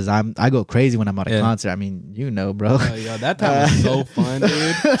me because I go crazy when I'm at a concert. I mean, you know, bro. Yo, that time was so fun,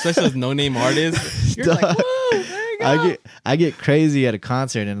 dude. Especially those no-name artists. You're like, whoa, there you go. I get crazy at a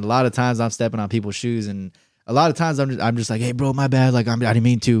concert, and a lot of times I'm stepping on people's shoes, and a lot of times I'm just like, hey, bro, my bad. Like I didn't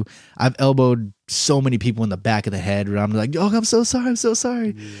mean to. I've elbowed so many people in the back of the head where I'm like, oh, I'm so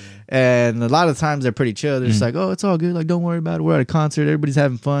sorry. Yeah. And a lot of times they're pretty chill. They're just like, oh, it's all good. Like, don't worry about it. We're at a concert. Everybody's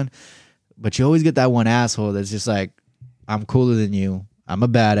having fun. But you always get that one asshole that's just like, I'm cooler than you. I'm a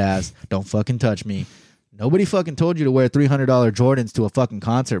badass. Don't fucking touch me. Nobody fucking told you to wear $300 Jordans to a fucking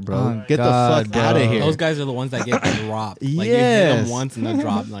concert, bro. Oh, get God, the fuck out of here. Those guys are the ones that get dropped. Like you hit them once and they're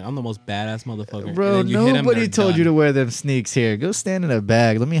dropped. Like I'm the most badass motherfucker. Bro, nobody told you to wear them sneaks here. Go stand in a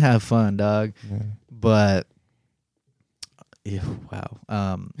bag. Let me have fun, dog. Yeah. But yeah, wow.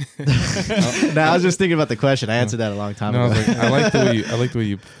 Now I was just thinking about the question. I answered that a long time ago. I like the way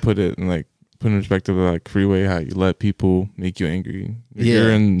you put it, and like put in perspective of like Freeway, how you let people make you angry. Like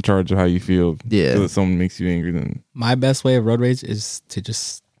you're in charge of how you feel. Yeah. So that someone makes you angry, then my best way of road rage is to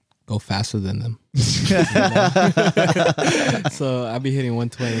just go faster than them. So I'll be hitting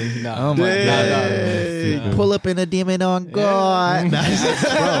 120. No, no. Pull up in a demon on God.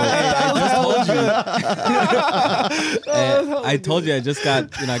 I told you I just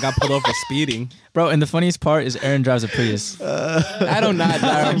got I got pulled over for speeding. Bro, and the funniest part is Aaron drives a Prius. I don't not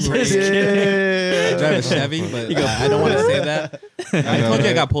drive a Prius. I drive a Chevy, but I don't want to say that. I told you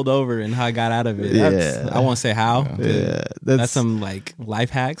I got pulled over and how I got out of it. I won't say how. Yeah, that's some like life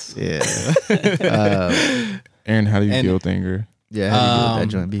hacks. Yeah. Aaron, how do you deal with anger? Yeah, how do you deal with that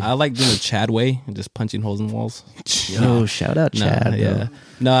joint beef? I like doing the Chad way and just punching holes in walls. Yo, shout out Chad. Yeah.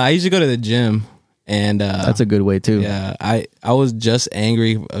 No, I usually go to the gym. And that's a good way too. Yeah, I was just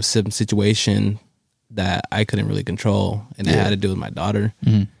angry of some situation that I couldn't really control, and it had to do with my daughter.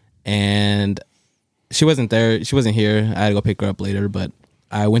 And she wasn't there. She wasn't here. I had to go pick her up later. But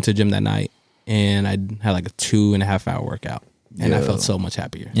I went to the gym that night, and I had like a 2.5 hour workout, and I felt so much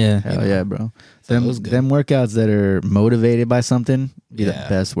happier. Yeah, hell yeah, bro. So it was good. Them workouts that are motivated by something be the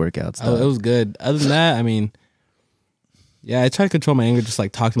best workouts. It was good. Other than that, I mean. Yeah, I try to control my anger, just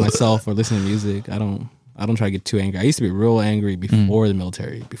like talk to myself or listen to music. I don't try to get too angry. I used to be real angry before the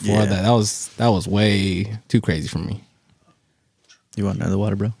military. Before that was way too crazy for me. You want another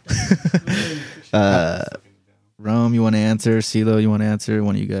water, bro? Rome, you want to answer? CeeLo, you want to answer?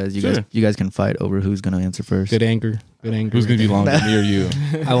 One of you guys. You guys can fight over who's going to answer first. Good anger. Who's going to be longer, me or you?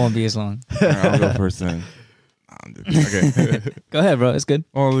 I won't be as long. All right, I'll go first then. Okay. Go ahead, bro. It's good.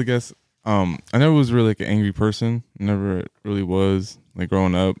 Well, I guess I never was really like an angry person. Never really was like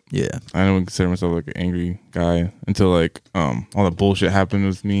growing up. Yeah. I don't consider myself like an angry guy until like all the bullshit happened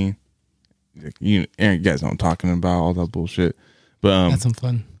with me. Like, you guys know what I'm talking about, all that bullshit. But that's some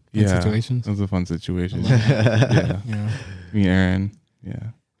fun. Situations. It was a fun situation. Yeah. Me and Aaron. Yeah.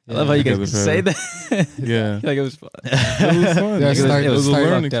 I love how you guys say that. Yeah. Like it was fun. It was fun. It was a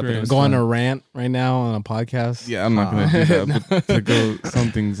learning experience. Go on a rant right now on a podcast. Yeah, I'm not gonna do that. But to go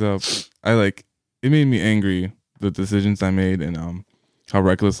sum things up, it made me angry, the decisions I made and how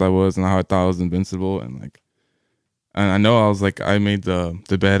reckless I was and how I thought I was invincible and I know I made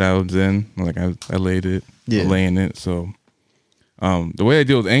the bed I was in, like I laid it, lay in it. So the way I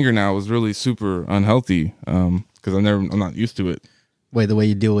deal with anger now is really super unhealthy because I'm not used to it. Wait, the way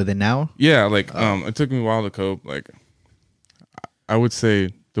you deal with it now? Yeah, it took me a while to cope. Like I would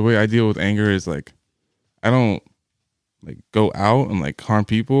say the way I deal with anger is like I don't like go out and like harm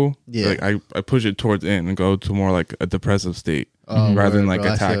people. Yeah, like I push it towards in and go to more like a depressive state rather than like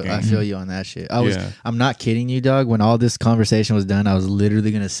attacking. I feel you on that shit. I'm not kidding you, dog. When all this conversation was done, I was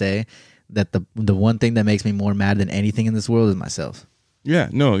literally gonna say that the one thing that makes me more mad than anything in this world is myself. Yeah,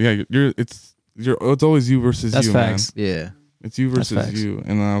 no, yeah, it's always you versus That's you, facts. man. Yeah, it's you versus you.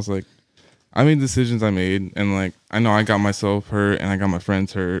 And I was like, I made decisions I made, and like I know I got myself hurt, and I got my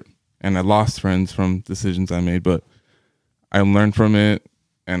friends hurt, and I lost friends from decisions I made, but I learned from it,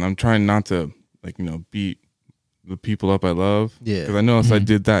 and I'm trying not to beat the people up I love. Yeah, because I noticed I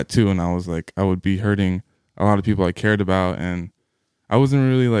did that too, and I was like, I would be hurting a lot of people I cared about, and I wasn't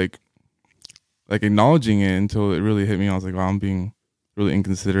really like acknowledging it until it really hit me. I was like, oh, I'm being really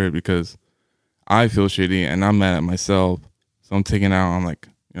inconsiderate because I feel shitty and I'm mad at myself. So I'm taking out on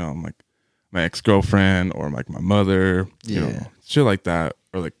my ex-girlfriend or like my mother, shit like that,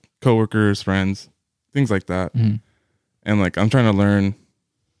 or like coworkers, friends, things like that. Mm-hmm. And like I'm trying to learn,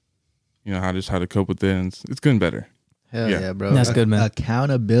 how to cope with it, and it's getting better. Hell yeah, bro. That's good, man.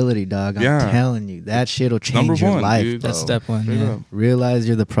 Accountability, dog. I'm telling you, that shit'll change your life. Dude, that's step one. Yeah. Realize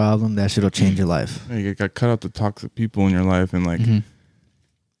you're the problem. That shit'll change your life. Yeah, you got cut out the toxic people in your life, and like,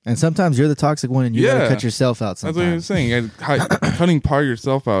 and sometimes you're the toxic one, and you gotta cut yourself out. Sometimes. That's what you're saying. Cutting part of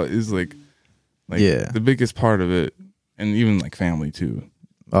yourself out is like the biggest part of it, and even like family too.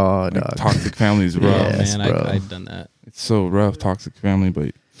 Oh, dog. Toxic family is rough. Yes, man, I've done that. It's so rough, toxic family,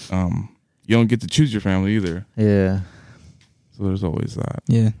 but you don't get to choose your family either. Yeah. So there's always that.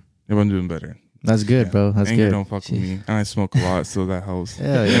 Yeah. I'm doing better. That's good, bro. That's Anger good. Don't fuck with me. And I smoke a lot, so that helps.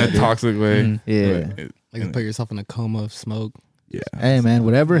 Yeah, in a toxic way. Yeah. Put yourself in a coma of smoke. Yeah. Hey, man,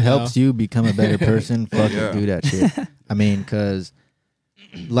 whatever helps you become a better person, fucking do that shit. I mean, because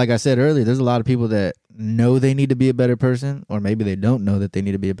like I said earlier, there's a lot of people that know they need to be a better person, or maybe they don't know that they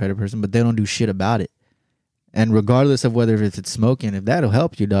need to be a better person, but they don't do shit about it. And regardless of whether it's smoking, if that'll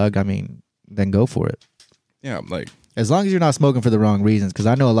help you, dog, I mean, then go for it. Yeah, like as long as you're not smoking for the wrong reasons, because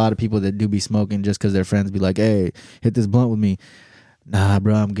I know a lot of people that do be smoking just because their friends be like, hey, hit this blunt with me. Nah,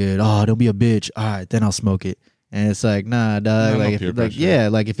 bro, I'm good. Oh, don't be a bitch. All right, then I'll smoke it. And it's like, nah, dog. If you're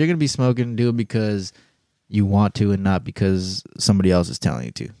gonna be smoking, do it because you want to and not because somebody else is telling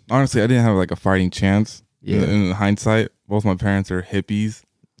you to. Honestly, I didn't have like a fighting chance. Yeah. In hindsight, both my parents are hippies.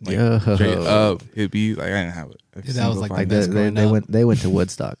 Like, straight up hippies. Like I didn't have it. That was like they went to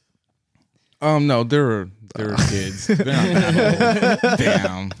Woodstock. No, they were kids. They're not that old.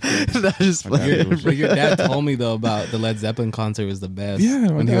 Damn. That is funny. Your dad told me though about the Led Zeppelin concert was the best.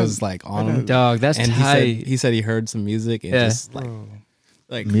 Yeah, when he was like on him. Dog, that's tight. He said he heard some music and just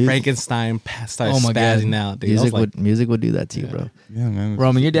like Frankenstein started spazzing out. Dude. Music would do that to you, bro. Yeah, man.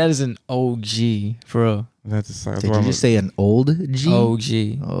 Roman, your dad is an OG, for real. Did you just say an old G?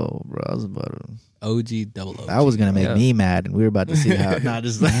 OG. Oh, bro, I was about to. OG, double OG. That was gonna make me mad, and we were about to see how. Not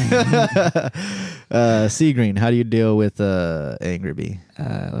just Sea Green. How do you deal with angry bee?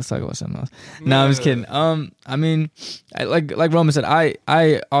 Let's talk about something else. No, I'm just kidding. I mean, like Roman said,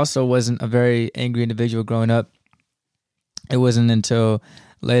 I also wasn't a very angry individual growing up. It wasn't until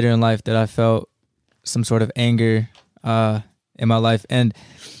later in life that I felt some sort of anger in my life, and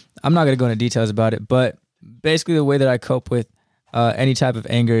I'm not gonna go into details about it, but basically the way that I cope with any type of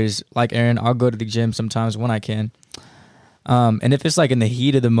anger is like Aaron. I'll go to the gym sometimes when I can, and if it's like in the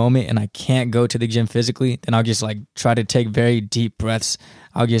heat of the moment and I can't go to the gym physically, then I'll just like try to take very deep breaths.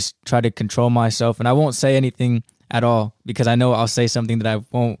 I'll just try to control myself, and I won't say anything at all because I know I'll say something that I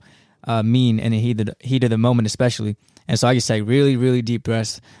won't mean in the heat of the moment, especially. And so I just take really, really deep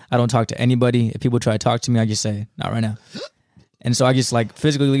breaths. I don't talk to anybody. If people try to talk to me, I just say, not right now. And so I just like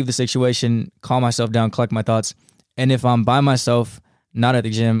physically leave the situation, calm myself down, collect my thoughts. And if I'm by myself, not at the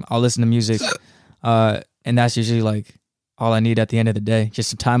gym, I'll listen to music. And that's usually like all I need at the end of the day. Just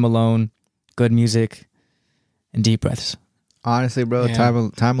some time alone, good music, and deep breaths. Honestly, bro,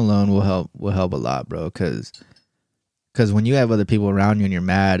 time alone will help a lot, bro. Because when you have other people around you and you're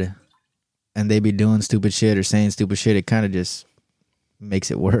mad and they be doing stupid shit or saying stupid shit, it kind of just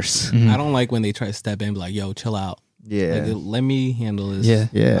makes it worse. Mm-hmm. I don't like when they try to step in and be like, yo, chill out. Yeah. Like, let me handle this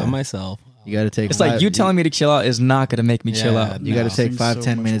by myself. You got to take. It's like you telling me to chill out is not going to make me chill out. You got to take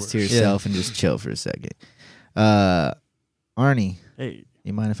 5-10 minutes to yourself and just chill for a second. Arnie. Hey.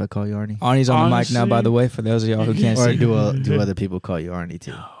 You mind if I call you Arnie? Arnie's on the mic now, by the way, for those of y'all who can't see. Or do other people call you Arnie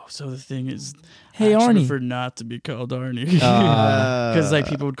too? Oh, so the thing is, hey, I Arnie. prefer not to be called Arnie. Because like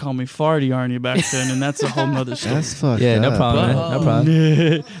people would call me Farty Arnie back then, and that's a whole nother story. That's fucked up. No problem. But, no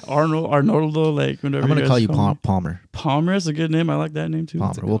problem. Arnold, like whenever I'm going to call you Palmer. Palmer is a good name. I like that name too.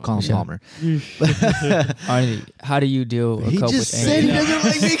 Palmer. We'll call him Palmer. Arnie, how do you deal with cope with anger? He doesn't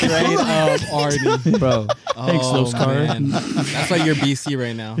like me. Straight up Arnie. Bro. Thanks, Los Car. That's why you're BC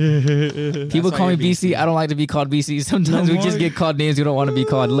right now. People call me BC. I don't like to be called BC. Sometimes we just get called names we don't want to be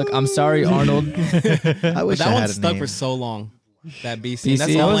called. Look, I'm sorry, Arnold. I wish that I one had a stuck name. for so long. That BC. BC?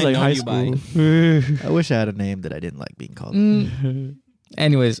 That's all I like know high you by. I wish I had a name that I didn't like being called.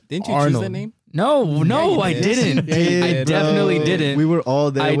 Anyways, didn't you Arnold. choose that name? No, I didn't. I definitely didn't. We were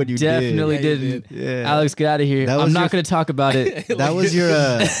all there when you did. I definitely didn't. Yeah. Alex, get out of here. I'm not going to talk about it. That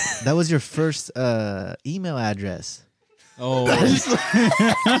was your first email address. Oh.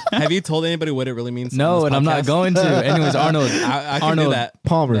 Have you told anybody what it really means? No, and I'm not going to. Anyways, Arnold. I can Arnold do that.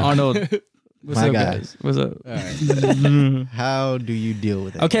 Palmer. Arnold. What's My up, guy. guys? What's up? All right. How do you deal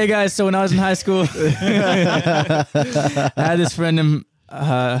with it? Okay, guys. So when I was in high school, I had this friend named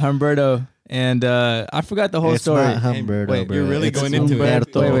Humberto, and I forgot the whole story. Not Humberto, Wait, bro. You're really It's going into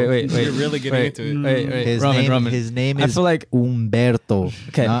Humberto. it. Wait. You're really getting into it. Wait. Roman. His name I is feel like Umberto.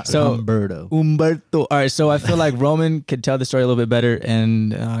 Okay, not so Humberto. All right, so I feel like Roman could tell the story a little bit better,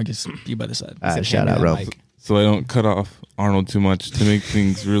 and I guess you by the side. All right, shout out, Roman. So I don't cut off Arnold too much to make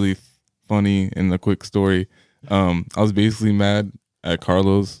things really funny in the quick story. I was basically mad at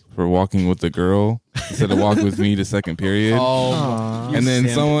Carlos for walking with the girl instead of walking with me to second period. And then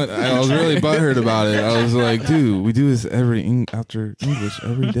I was really butthurt about it. I was like, dude, we do this after English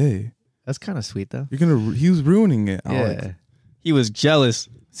every day. That's kind of sweet though. He was ruining it, Alex. Yeah. He was jealous.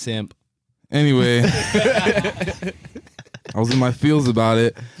 Simp. Anyway, I was in my feels about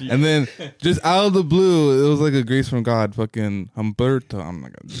it, and then just out of the blue, it was like a grace from God. Fucking Humberto, I'm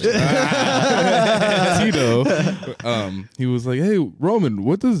not gonna Tito. He was like, "Hey, Roman,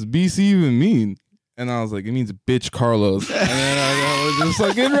 what does BC even mean?" And I was like, "It means bitch Carlos." And then I was just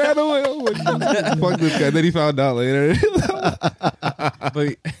like, it ran away. Oh my God. Fuck this guy. Then he found out later.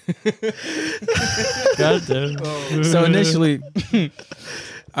 But God damn. So initially,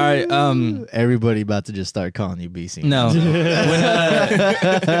 all right. Everybody about to just start calling you BC. No.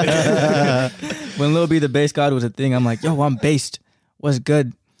 When Lil B the bass god was a thing, I'm like, yo, I'm based. What's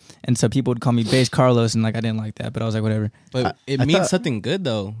good? And so people would call me Bass Carlos, and like I didn't like that, but I was like, whatever. But it means something good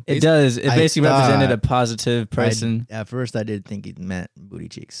though. It does. It basically represented a positive person. At first, I did think he meant booty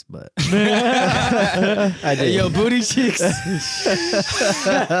cheeks, but I did. Hey, yo, booty cheeks.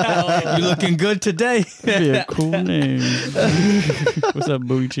 You looking good today? That'd be a cool name. What's up,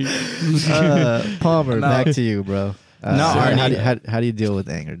 booty cheek? Palmer, back to you, bro. Arnie. How do you deal with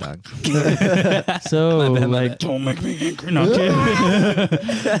anger, dog? So My bad. like, don't make me angry. No,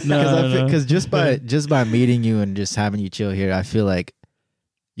 no. Because just by meeting you and just having you chill here, I feel like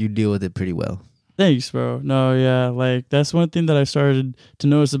you deal with it pretty well. Thanks, bro. No, yeah, like that's one thing that I started to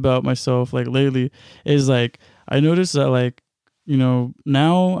notice about myself like lately is like I noticed that like, you know,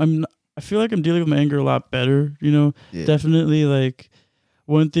 now I feel like I'm dealing with my anger a lot better, you know. Yeah. Definitely like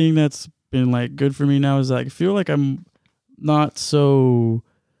one thing that's been like good for me now is like I feel like I'm not so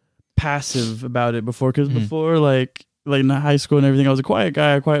passive about it before, because before like in high school and everything, I was a quiet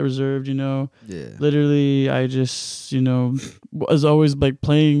guy, quite reserved, you know. Yeah. Literally, I just, you know, was always like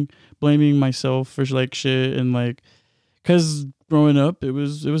blaming myself for like shit, and like, cause growing up, it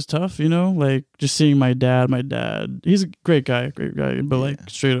was tough, you know, like just seeing my dad, he's a great guy, but like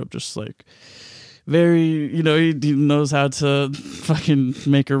straight up just like very, you know, he knows how to fucking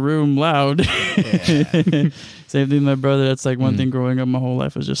make a room loud. Yeah. Same thing with my brother. That's like one thing growing up my whole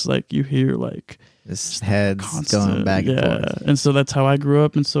life was just like you hear like this heads going back and forth. And so that's how I grew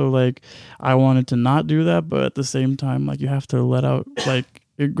up. And so like I wanted to not do that, but at the same time, like you have to let out like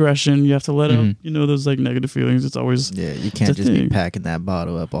aggression. You have to let out, those like negative feelings. It's always you can't just be packing that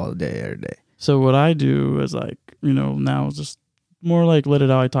bottle up all day every day. So what I do is like, now is just more like let it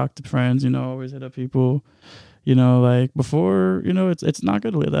out. I talk to friends, always hit up people, like before, it's not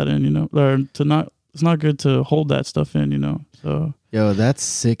good to let that in, or it's not good to hold that stuff in, so. Yo, that's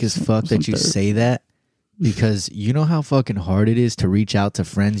sick as fuck that you say that, because you know how fucking hard it is to reach out to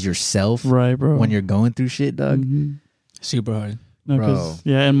friends yourself, right, bro? When you're going through shit, dog. Super hard. No, bro.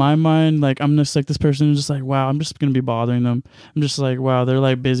 Yeah, in my mind, like I'm just like this person who's just like, wow, I'm just gonna be bothering them. I'm just like, wow, they're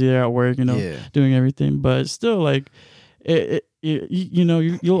like busy, they're at work, doing everything, but still, like,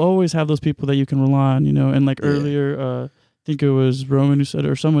 you'll always have those people that you can rely on, and like earlier, I think it was Roman who said,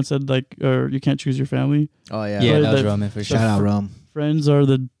 or someone said, like, or you can't choose your family. Oh yeah, yeah, that was Roman for sure. Shout out Rome. Friends are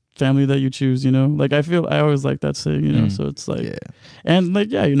the family that you choose, like I always like that saying, so it's like, and like,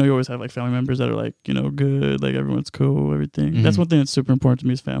 you always have like family members that are like, good, like everyone's cool, everything. That's one thing that's super important to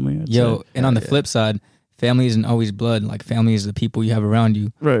me is family. I'd say. And on the flip side, family isn't always blood. Like family is the people you have around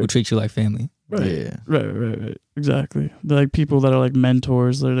you who treat you like family. Right. Yeah. Right. Exactly. They're like people that are like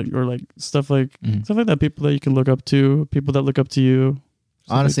mentors, or like stuff like that. People that you can look up to, people that look up to you.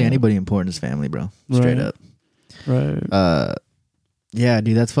 Honestly, anybody important is family, bro. Straight up. Right. Yeah,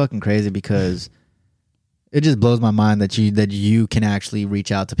 dude, that's fucking crazy, because it just blows my mind that you can actually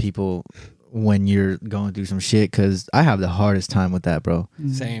reach out to people when you're going through some shit, because I have the hardest time with that, bro.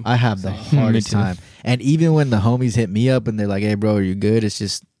 Same. I have the hardest time. And even when the homies hit me up and they're like, hey, bro, are you good? It's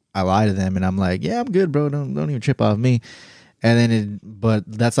just, I lie to them and I'm like, yeah, I'm good, bro. Don't even trip off me. And then but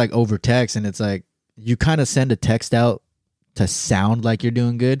that's like over text, and it's like you kind of send a text out to sound like you're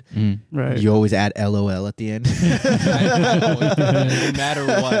doing good. Right. You always add LOL at the end. No matter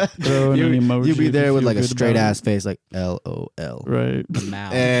what. You'll be there with like a straight ass face, like LOL. Right.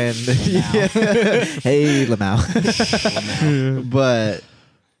 Lamau. And hey, Lamau. But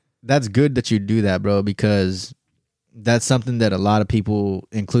that's good that you do that, bro, because that's something that a lot of people,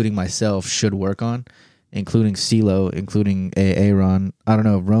 including myself, should work on, including CeeLo, including Aaron. I don't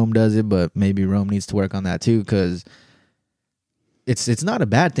know if Rome does it, but maybe Rome needs to work on that too, because it's not a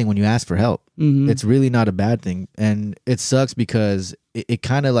bad thing when you ask for help. It's really not a bad thing. And it sucks because it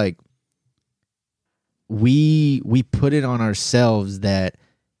kind of like we put it on ourselves that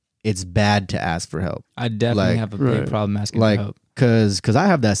it's bad to ask for help. I definitely have a big problem asking for help. Cause I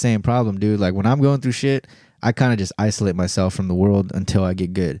have that same problem, dude. Like when I'm going through shit, I kind of just isolate myself from the world until I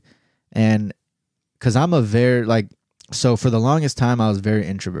get good. And cause I'm so for the longest time I was very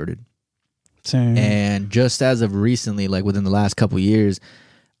introverted. Same. And just as of recently, like within the last couple of years,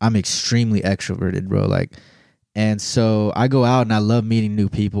 I'm extremely extroverted, bro. Like, and so I go out and I love meeting new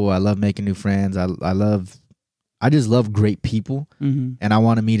people. I love making new friends. I just love great people, and I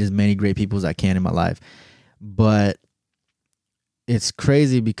want to meet as many great people as I can in my life. But it's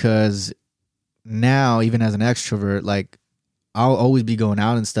crazy because now, even as an extrovert, like I'll always be going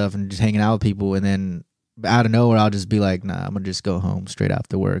out and stuff and just hanging out with people, and then out of nowhere, I'll just be like, nah, I'm gonna just go home straight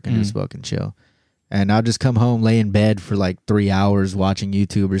after work and just fucking chill. And I'll just come home, lay in bed for like 3 hours watching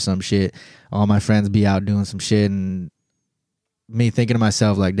YouTube or some shit. All my friends be out doing some shit, and me thinking to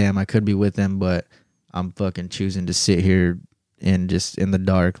myself like, damn, I could be with them, but I'm fucking choosing to sit here and just in the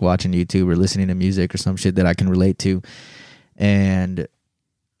dark watching YouTube or listening to music or some shit that I can relate to. And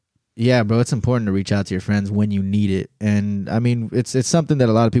yeah, bro, it's important to reach out to your friends when you need it. And I mean, it's something that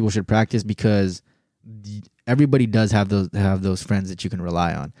a lot of people should practice, because everybody does have those friends that you can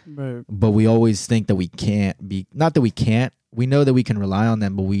rely on. Right. But we always think that we can't be, not that we can't, we know that we can rely on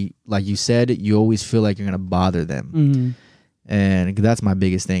them, but we, like you said, you always feel like you're going to bother them. And that's my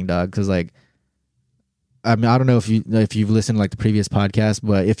biggest thing, dog. Cause like, I mean, I don't know if you've listened to like the previous podcast,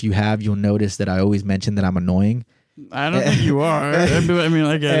 but if you have, you'll notice that I always mention that I'm annoying. I don't think you are. I mean,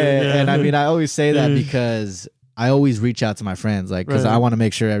 like, and I mean, I always say that because I always reach out to my friends, like, because I want to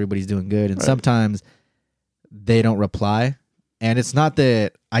make sure everybody's doing good. And sometimes they don't reply. And it's not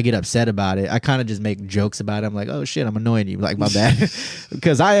that I get upset about it. I kind of just make jokes about it. I'm like, oh shit, I'm annoying you. Like, my bad.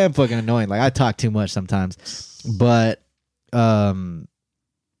 Because I am fucking annoying. Like, I talk too much sometimes. But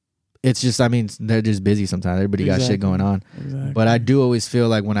it's just, I mean, they're just busy sometimes. Everybody got shit going on. But I do always feel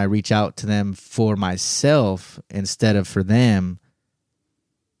like when I reach out to them for myself instead of for them,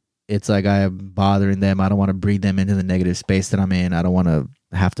 it's like I am bothering them. I don't want to breed them into the negative space that I'm in. I don't want to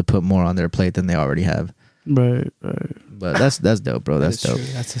have to put more on their plate than they already have. Right. But that's dope, bro. That's dope. True.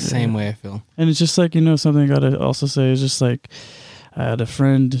 That's the same way I feel. And it's just like, something I gotta also say is just like, I had a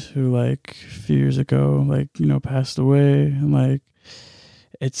friend who like a few years ago, like, passed away, and like,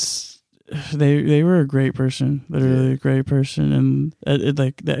 they were a great person, literally a great person, and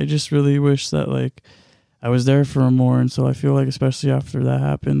I just really wish that like I was there for him more. And so I feel like, especially after that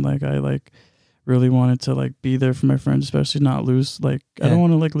happened, like I like really wanted to like be there for my friends, especially not lose. Like I don't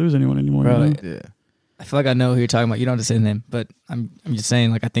want to like lose anyone anymore. Bro, you know? Yeah. I feel like I know who you're talking about. You don't have to say the name, but I'm just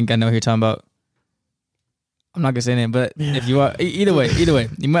saying, like, I think I know who you're talking about. I'm not gonna say the name, but if you are, either way,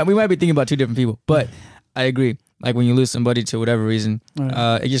 we might be thinking about two different people. But I agree. Like when you lose somebody to whatever reason,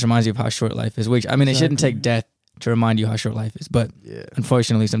 it just reminds you of how short life is. Which I mean, it shouldn't take death to remind you how short life is, but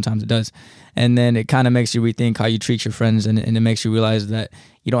unfortunately, sometimes it does. And then it kind of makes you rethink how you treat your friends, and it makes you realize that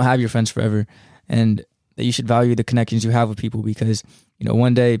you don't have your friends forever, and that you should value the connections you have with people, because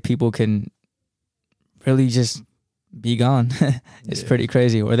one day people can really just be gone. It's pretty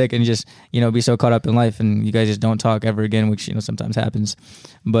crazy. Or they can just be so caught up in life and you guys just don't talk ever again, which sometimes happens.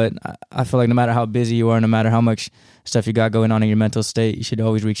 But I feel like no matter how busy you are, no matter how much stuff you got going on in your mental state, you should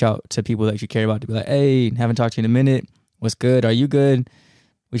always reach out to people that you care about, to be like, hey, haven't talked to you in a minute, what's good, are you good,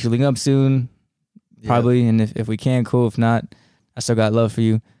 we should link up soon, probably. And if we can, cool. If not, I still got love for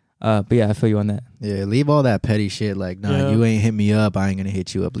you. But yeah, I feel you on that. Yeah, leave all that petty shit. Like, you ain't hit me up, I ain't gonna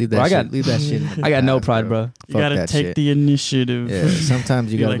hit you up. Leave that leave that shit. I got no pride, bro. You gotta take the initiative. Yeah,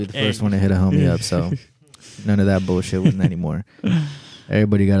 sometimes you gotta be the first one to hit a homie up. So none of that bullshit with anymore.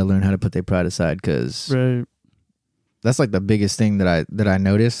 Everybody gotta learn how to put their pride aside, because that's like the biggest thing that I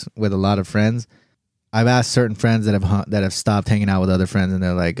notice with a lot of friends. I've asked certain friends that have stopped hanging out with other friends, and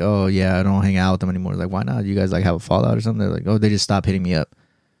they're like, "Oh yeah, I don't hang out with them anymore." Like, why not? You guys like have a fallout or something? They're like, "Oh, they just stopped hitting me up."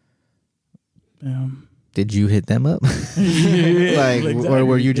 Yeah. Did you hit them up? Or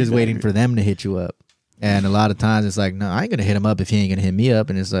were you just waiting for them to hit you up? And a lot of times it's like, no, I ain't gonna hit him up if he ain't gonna hit me up.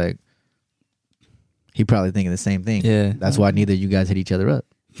 And it's like, he probably thinking the same thing. Yeah, that's why neither of you guys hit each other up.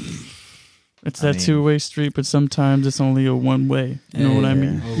 It's that two-way street, but sometimes it's only a one-way. You know what I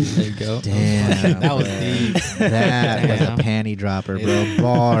mean? Oh, there you go. Damn, that was deep. That was a panty dropper, bro.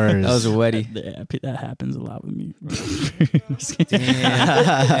 Bars. That was a wetty. Yeah, that happens a lot with me. Damn.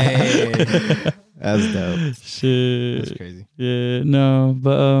 That's dope. Shit. That's crazy. Yeah, no,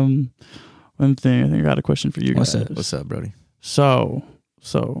 but one thing, I think I got a question for you guys. What's up, Brody? So,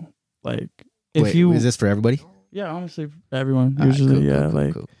 like, if is this for everybody? Yeah, honestly, everyone.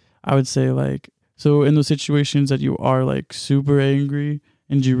 Usually, cool. I would say, like, so in those situations that you are like super angry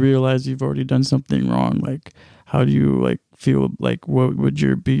and you realize you've already done something wrong, like, how do you like feel? Like, what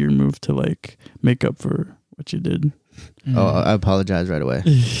would be your move to like make up for what you did? Oh, I apologize right away.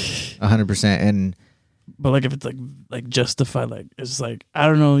 100%. And but like, if it's like justified, like, it's like, I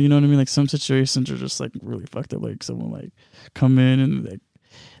don't know, you know what I mean? Like, some situations are just like really fucked up. Like, someone like come in and like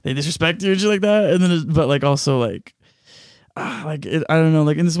they disrespect you and shit like that, and then but like also like. I don't know,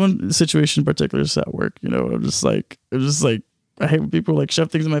 like in this one situation in particular, it's at work, I'm just like I hate when people like shove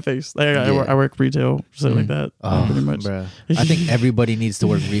things in my face. Like I work retail, something like that. Pretty much. Bruh. I think everybody needs to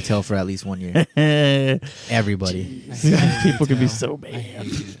work retail for at least 1 year. Everybody. People can be so bad,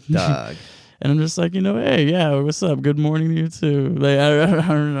 dog. And I'm just like, hey, yeah, what's up? Good morning to you too. Like I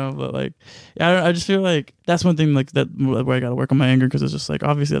don't know, but like I just feel like that's one thing like that where I gotta work on my anger, because it's just like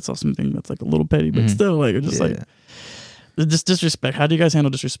obviously that's also something that's like a little petty, but still like it's just like. Just disrespect. How do you guys handle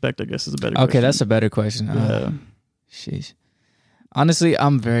disrespect, I guess, is a better question. Okay, that's a better question. Sheesh. Honestly,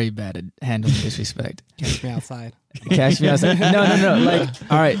 I'm very bad at handling disrespect. Catch me outside. Catch me outside. No. Like,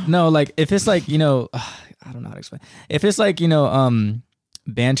 all right. No, like, if it's like, I don't know how to explain. If it's like,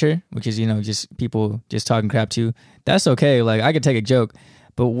 banter, which is, just people just talking crap to you, that's okay. Like, I could take a joke.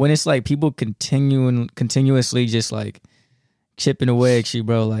 But when it's like people continuously just like, chipping away at you,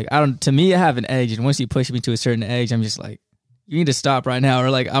 bro. Like, to me, I have an edge, and once you push me to a certain edge, I'm just like, you need to stop right now,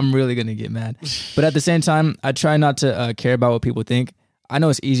 or like, I'm really gonna get mad. But at the same time, I try not to care about what people think. I know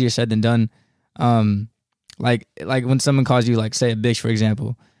it's easier said than done. Like when someone calls you, like, say a bitch, for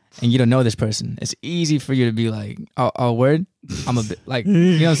example, and you don't know this person, it's easy for you to be like, oh word, I'm a bit like, you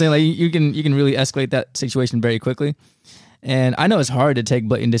know what I'm saying? Like, you can really escalate that situation very quickly. And I know it's hard to take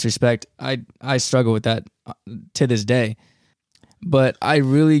blatant disrespect. I struggle with that to this day. But I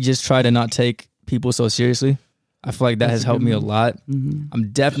really just try to not take people so seriously. I feel like that has helped me a lot. Mm-hmm. I'm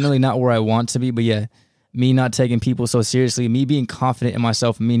definitely not where I want to be, but yeah, me not taking people so seriously, me being confident in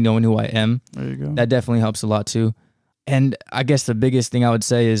myself, me knowing who I am, there you go. That definitely helps a lot too. And I guess the biggest thing I would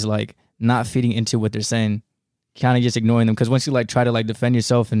say is like not feeding into what they're saying, kind of just ignoring them. Because once you like try to like defend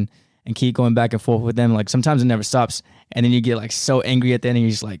yourself and keep going back and forth with them, like sometimes it never stops. And then you get like so angry at the end and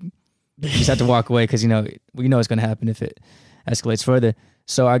you're just like, you just have to walk away because it's going to happen if it escalates further.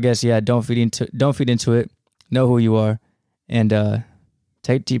 So I guess, yeah, don't feed into it. Know who you are, and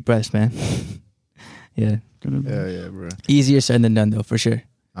take deep breaths, man. Yeah, bro. Easier said than done, though, for sure.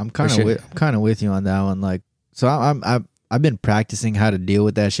 I'm kind of with you on that one. Like, so I've been practicing how to deal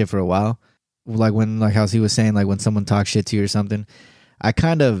with that shit for a while. like how he was saying, like when someone talks shit to you or something, I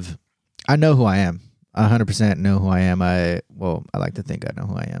know who I am. 100% know who I am. I like to think I know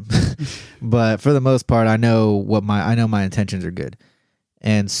who I am, but for the most part, I know my intentions are good.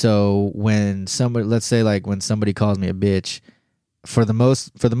 And so when somebody, let's say like when somebody calls me a bitch, for the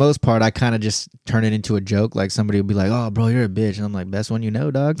most part, I kind of just turn it into a joke. Like somebody will be like, "Oh, bro, you're a bitch," and I'm like, "Best one you know,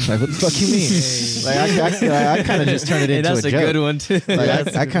 dog." Like, what the fuck you mean? Like, I kind of just turn it into a joke. That's a good one too.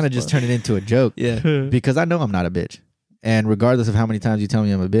 Like, I kind of just turn it into a joke. Yeah, because I know I'm not a bitch, and regardless of how many times you tell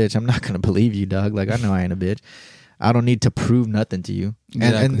me I'm a bitch, I'm not gonna believe you, dog. Like I know I ain't a bitch. I don't need to prove nothing to you.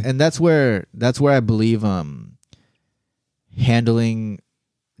 Exactly. And that's where I believe handling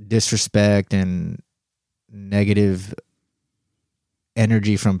disrespect and negative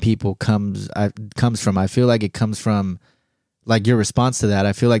energy from people comes from. I feel like it comes from, like, your response to that.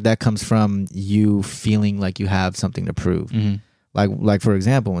 I feel like that comes from you feeling like you have something to prove. Mm-hmm. Like for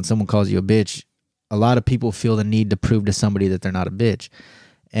example, when someone calls you a bitch, a lot of people feel the need to prove to somebody that they're not a bitch.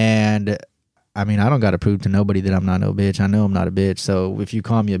 And I mean, I don't got to prove to nobody that I'm not no bitch. I know I'm not a bitch. So if you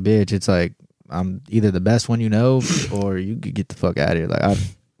call me a bitch, it's like I'm either the best one you know, or you could get the fuck out of here. Like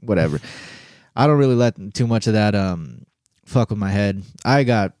whatever. I don't really let too much of that fuck with my head.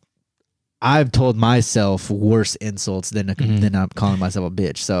 I've told myself worse insults than I'm calling myself a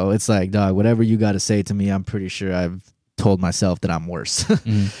bitch. So it's like, dog, whatever you got to say to me, I'm pretty sure I've told myself that I'm worse.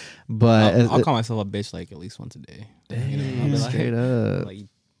 But I'll call myself a bitch like at least once a day. Damn, straight up. Like,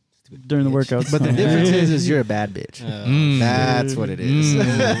 during the workouts. But the difference is you're a bad bitch. That's what it is.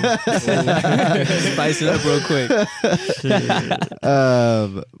 Spice it up real quick.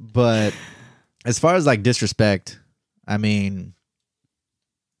 But as far as like disrespect, I mean,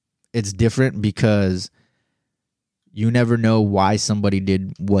 it's different because you never know why somebody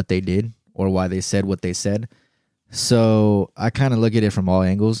did what they did or why they said what they said. So I kind of look at it from all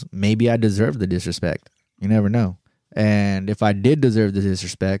angles. Maybe I deserve the disrespect. You never know. And if I did deserve the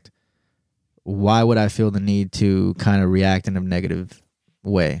disrespect, why would I feel the need to kind of react in a negative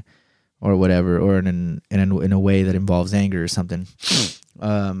way or whatever, or in a way that involves anger or something?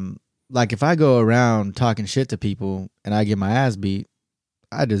 Like if I go around talking shit to people and I get my ass beat,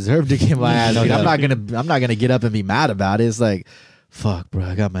 I deserve to get my ass beat. I'm not gonna get up and be mad about it. It's like, fuck, bro,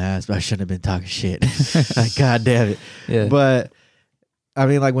 I got my ass, but I shouldn't have been talking shit. Like, God damn it. Yeah. But I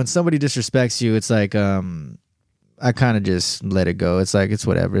mean, like when somebody disrespects you, it's like, I kind of just let it go. It's like, it's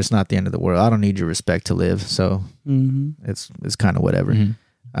whatever. It's not the end of the world. I don't need your respect to live. So it's kind of whatever. Mm-hmm.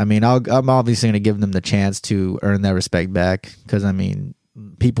 I mean, I'm obviously going to give them the chance to earn that respect back. Cause I mean,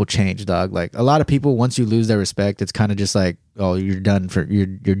 people change, dog. Like a lot of people, once you lose their respect, it's kind of just like, oh, you're done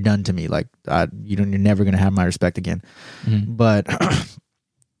to me. Like you're never going to have my respect again. Mm-hmm.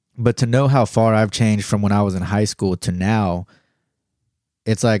 But to know how far I've changed from when I was in high school to now,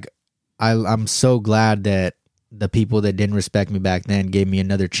 it's like, I'm so glad that the people that didn't respect me back then gave me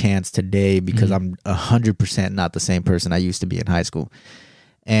another chance today, because I'm 100% not the same person I used to be in high school.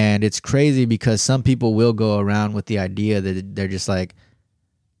 And it's crazy because some people will go around with the idea that they're just like,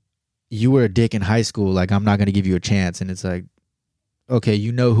 you were a dick in high school, like I'm not going to give you a chance. And it's like, okay,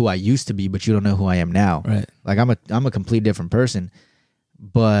 you know who I used to be, but you don't know who I am now. Right. Like I'm a complete different person.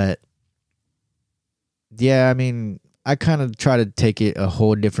 But yeah, I mean, I kind of try to take it a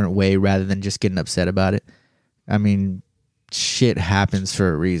whole different way rather than just getting upset about it. I mean, shit happens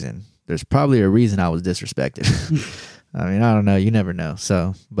for a reason. There's probably a reason I was disrespected. I mean, I don't know. You never know.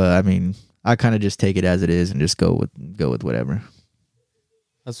 So, but I mean, I kind of just take it as it is and just go with whatever.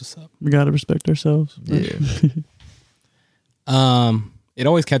 That's what's up. We gotta respect ourselves. Yeah. It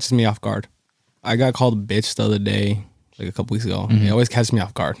always catches me off guard. I got called a bitch the other day, like a couple weeks ago. Mm-hmm. It always catches me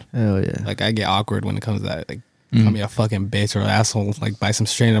off guard. Hell yeah. Like I get awkward when it comes to that. Like, call me a fucking bitch or an asshole, like by some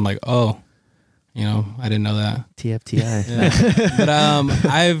stranger. I'm like, oh. You know, I didn't know that. TFTI. Yeah. But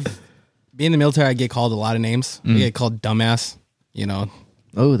I've been in the military. I get called a lot of names. I get called dumbass. You know.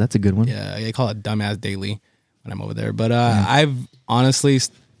 Oh, that's a good one. Yeah, I get called a dumbass daily when I'm over there. But I've honestly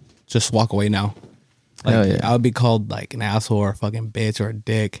just walk away now. Like I would be called like an asshole or a fucking bitch or a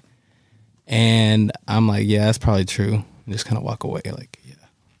dick, and I'm like, yeah, that's probably true. And just kind of walk away. Like, yeah,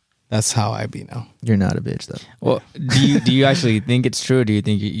 that's how I be now. You're not a bitch though. Well, do you actually think it's true? Or do you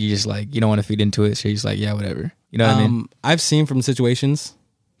think you just like, you don't want to feed into it, so you're just like, yeah, whatever? You know what I mean? I've seen from situations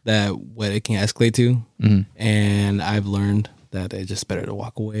that what it can escalate to, and I've learned that it's just better to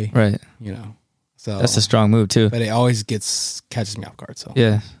walk away. Right. You know, so that's a strong move too. But it always catches me off guard. So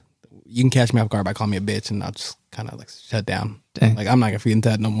yeah, you can catch me off guard by calling me a bitch, and I'll just kind of like shut down. Dang. Like I'm not gonna feed into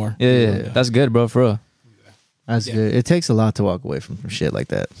that no more. Yeah. That's good, bro. For real. That's good. It takes a lot to walk away from shit like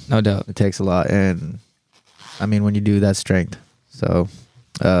that. No doubt. It takes a lot. And I mean, when you do, that's strength. So,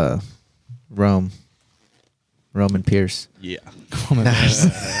 Roman Pierce. Yeah.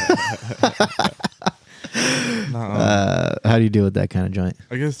 How do you deal with that kind of joint?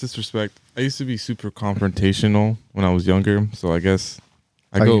 I guess disrespect. I used to be super confrontational when I was younger, so I guess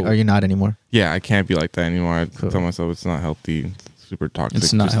Are you not anymore? Yeah, I can't be like that anymore. I tell myself it's not healthy. It's super toxic.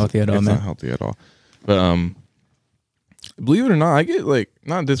 It's not healthy at all, man. It's not healthy at all. But believe it or not, I get like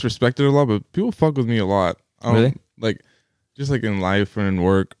not disrespected a lot, but people fuck with me a lot. Really? Like just like in life or in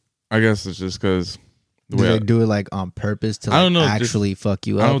work. I guess it's just because do they do it like on purpose to like, I don't know, actually fuck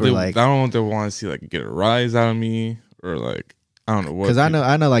you up? I don't know if they want to see like get a rise out of me or like I don't know what. Because I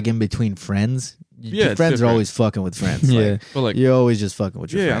know like in between friends, friends are always fucking with friends. Yeah, like, but like you're always just fucking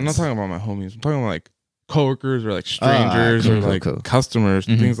with your friends. Yeah, I'm not talking about my homies. I'm talking about like coworkers or like strangers or like customers,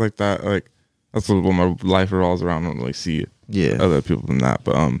 things like that. Like that's what my life revolves around. I don't really see other people than that,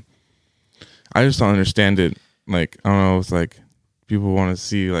 but I just don't understand it. Like I don't know, it's like people want to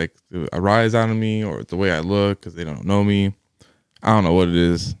see like a rise out of me or the way I look because they don't know me. I don't know what it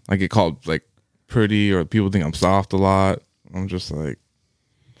is. I get called like pretty or people think I'm soft a lot. I'm just like,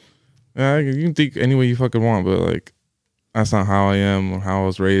 yeah, you can think any way you fucking want, but like that's not how I am or how I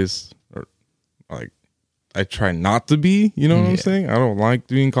was raised. Or like I try not to be. You know what I'm saying? I don't like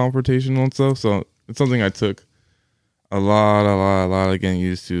being confrontational and stuff. So it's something I took a lot of getting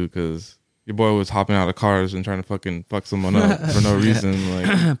used to because your boy was hopping out of cars and trying to fucking fuck someone up for no reason,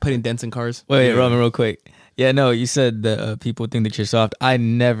 like putting dents in cars. Wait, Roman, real quick. Yeah, no, you said that people think that you're soft. I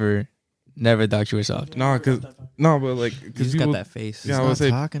never thought you were soft. But like, because you got that face. Yeah, I was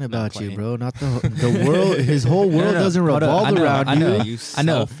talking about you, bro. Not the world. His whole world doesn't revolve around you. I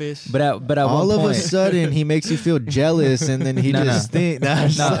know. But at all of a sudden he makes you feel jealous, and then he just thinks. I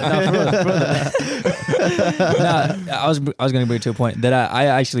was gonna bring it to a point that I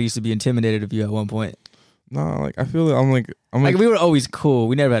actually used to be intimidated of you at one point. No, like I feel that I'm like we were always cool.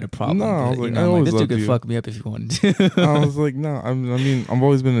 We never had a problem. No, I was like, I always this dude could you. Fuck me up if you wanted to. I was like, no, I've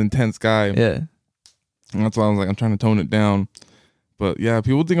always been an intense guy. Yeah. And that's why I was like, I'm trying to tone it down. But yeah,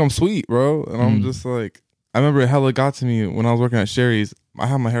 people think I'm sweet, bro. And I'm just like, I remember it hella got to me when I was working at Sherry's. I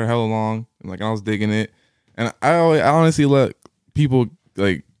had my hair hella long and like I was digging it. And I honestly let people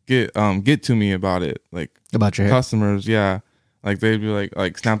like get to me about it. Like about your hair? Customers, yeah. Like they'd be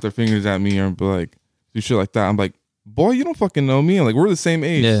like snap their fingers at me or be like, do shit like that. I'm like, boy, you don't fucking know me. Like we're the same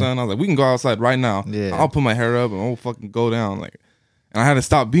age, son. I was like, we can go outside right now. Yeah. I'll put my hair up and we'll fucking go down. Like, and I had to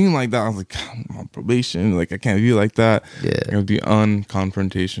stop being like that. I was like, I'm on probation. Like I can't be like that. Yeah. I gotta be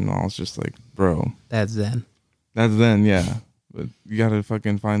unconfrontational. I was just like, bro. That's zen. Yeah. But you gotta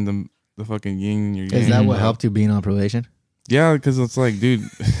fucking find the fucking yin and your yang. Is that what helped you being on probation? Yeah, because it's like, dude,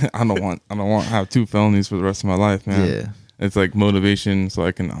 I don't want to have 2 felonies for the rest of my life, man. Yeah. It's like motivation so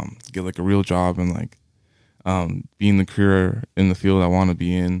I can get like a real job and like be in the career in the field I want to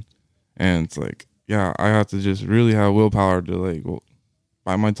be in. And it's like, yeah, I have to just really have willpower to like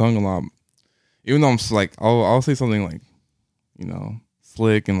bite my tongue a lot. Even though I'm like, I'll say something like, you know,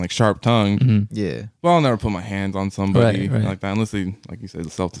 slick and like sharp tongue. Mm-hmm. Yeah. But I'll never put my hands on somebody like that unless they, like you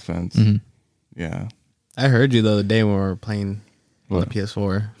said, self-defense. Mm-hmm. Yeah. I heard you the other day when we were playing on the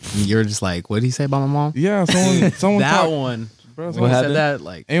PS4. And you were just like, what did he say about my mom? Yeah, someone that one. Bro, someone said that,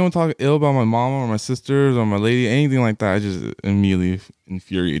 like, anyone talk ill about my mom or my sisters or my lady, anything like that, it just immediately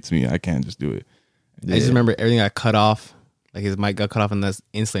infuriates me. I can't just do it. I just remember everything got cut off. Like his mic got cut off, and that's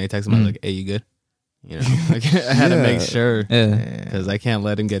instantly I texted him like, "Hey, you good?" You know, like, I had to make sure, because I can't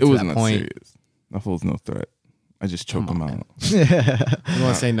let him get to that point. Serious. That fool's no threat. I just choke him out. You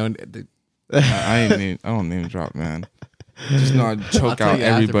want to say no? I don't name drop, man. Just not choke out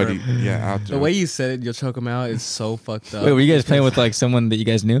everybody. After. The way you said it, you'll choke him out is so fucked up. Wait, were you guys playing with like someone that you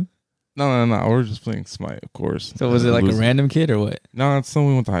guys knew? No. We're just playing Smite, of course. So was it like a random kid or what? No, it's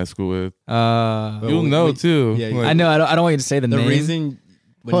someone we went to high school with. You'll know too. Yeah, like, I know. I don't want you to say the name. The reason.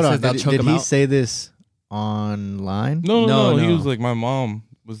 Hold on. Did he say this online? No. He was like, my mom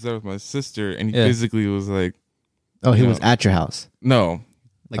was there with my sister, and he physically was like. Oh, he was at your house. No.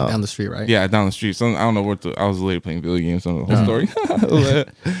 Like down the street, right? Yeah, down the street. So I don't know I was late playing video games. So the whole story.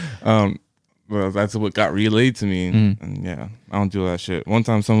 Well, that's what got relayed to me. And yeah, I don't do that shit. One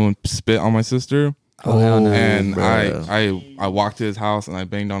time someone spit on my sister. Oh, hell no. And I walked to his house and I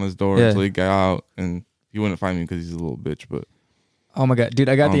banged on his door until he got out, and he wouldn't find me because he's a little bitch. But oh my god, dude,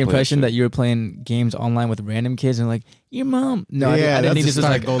 I got the impression that you were playing games online with random kids and like your mom. No, I didn't think this was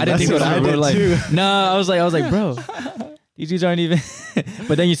like. I didn't think it was like. No, I was like, bro. These dudes aren't even.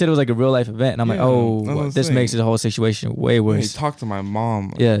 But then you said it was like a real life event, and I'm like, this makes the whole situation way worse. You talk to my mom.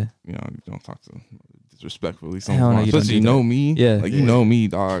 Like, you know, you don't talk to disrespectfully. Especially you know me. Yeah, like you know me,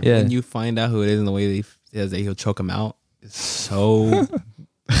 dog. Yeah, when you find out who it is and the way he says that he'll choke him out, it's so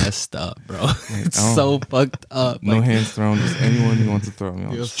messed up, bro. It's so fucked up. No hands thrown. Just anyone who wants to throw me,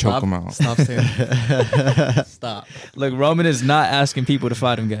 I'll just choke them out. Stop saying that. Stop. Look, Roman is not asking people to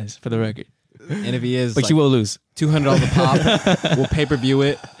fight him, guys, for the record. And if he is, but you will lose. $200 a pop. We'll pay-per-view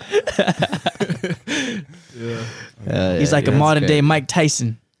it. He's like a modern day Mike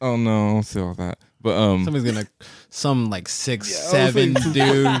Tyson. Oh no, don't say all that. But somebody's gonna like 6'7"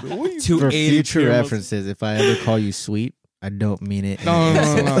 dude. For future references, if I ever call you sweet, I don't mean it. No.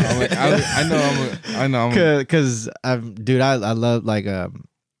 Like, I know. Because I love like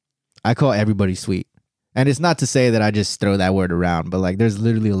I call everybody sweet, and it's not to say that I just throw that word around, but like there's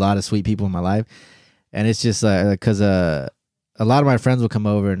literally a lot of sweet people in my life, and it's just because a lot of my friends will come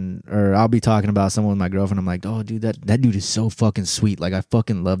over or I'll be talking about someone with my girlfriend. I'm like, oh, dude, that dude is so fucking sweet. Like, I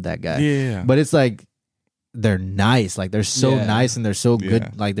fucking love that guy. Yeah. But it's like, they're nice. Like, they're so nice and they're so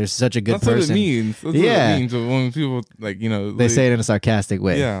good. Like, they're such a good person. That's what it means. That's what it means when people, like, they say it in a sarcastic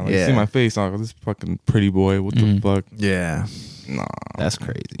way. Yeah. Like, see my face. Oh, this fucking pretty boy. What the fuck? Yeah. Nah. That's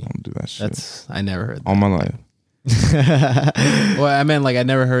crazy. Don't do that shit. I never heard that. All my life. Well, I meant, like, I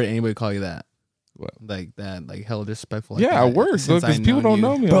never heard anybody call you that. What? Like that, like hella disrespectful. Like at work, because people don't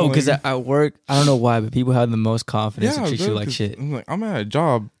know me, bro. Because at work, I don't know why, but people have the most confidence to treat you like shit. I'm like, I'm at a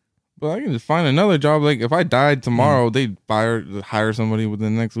job, but I can just find another job. Like, if I died tomorrow, they'd hire somebody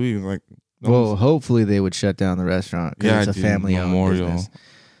within the next week. Like, well, hopefully they would shut down the restaurant because it's a family-owned business.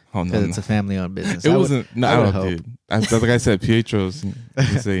 Oh no, it's a family-owned business. It wasn't. No, I don't, dude. That's like I said, Pietro's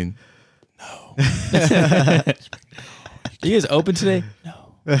saying no. You guys open today? No.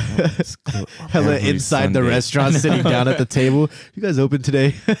 Hella inside Sunday. The restaurant, sitting down at the table. You guys open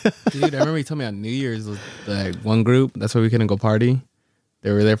today? Dude, I remember you told me on New Year's, like one group. That's why we couldn't go party.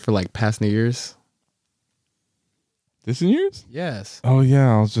 They were there for like past New Year's. This New Year's? Yes. Oh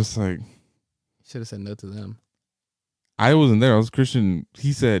yeah, I was just like, should have said no to them. I wasn't there. I was Christian.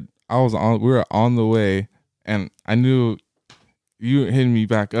 He said we were on the way, and I knew you were hitting me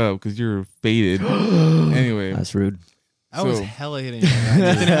back up because you were faded. Anyway, that's rude. I was hella hitting you. I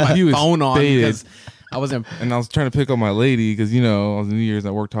didn't have my phone on because I wasn't. And I was trying to pick up my lady because, I was New Year's and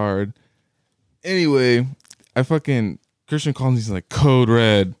I worked hard. Anyway, Christian calls me, he's like, code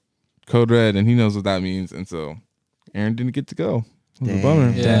red. And he knows what that means. And so Aaron didn't get to go. It was a bummer.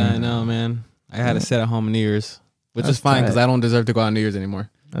 Yeah, I know, man. I had to sit at home on New Year's, which is fine because I don't deserve to go on New Year's anymore.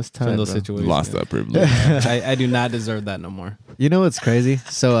 That's tough. In those situations. Lost that privilege. I do not deserve that no more. You know what's crazy?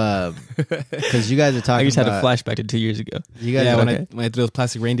 So, because you guys are talking, I just had a flashback to 2 years ago. You guys, when I threw those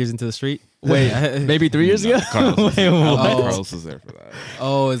plastic reindeers into the street. Wait, maybe 3 years ago. Carlos was there for that.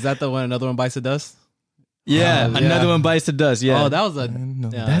 Oh, is that the one? Another one bites the dust. Yeah, another one bites the dust. Yeah. Oh, that was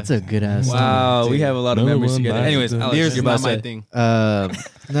that's a good ass. Wow, we have a lot of memories together. Anyways, Alex, you're not my thing.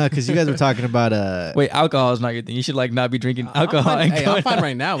 No, because you guys were talking about Wait, alcohol is not your thing. You should not be drinking alcohol. I'm fine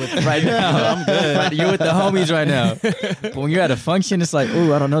right now. Right now, I'm good. You're with the homies right now. But when you're at a function, it's like,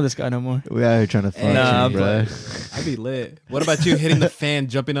 oh, I don't know this guy no more. We out here trying to function, bro. I'd be lit. What about you hitting the fan,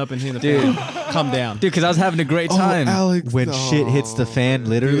 jumping up and hitting the fan? Calm down, dude. Because I was having a great time. Alex, when shit hits the fan,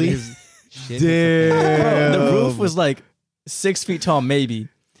 literally. Damn. The roof was like 6 feet tall, maybe.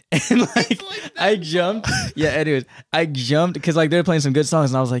 And I jumped. Yeah, anyways, I jumped because they were playing some good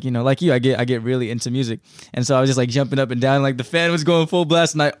songs, and I was like, like you, I get really into music, and so I was just jumping up and down, the fan was going full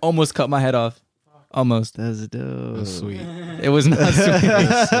blast, and I almost cut my head off. Almost. That's dope. That's sweet. It was not sweet.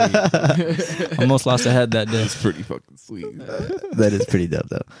 Almost lost a head that day. That's pretty fucking sweet. That is pretty dope,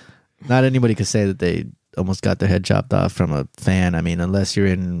 though. Not anybody could say that they almost got their head chopped off from a fan. I mean, unless you're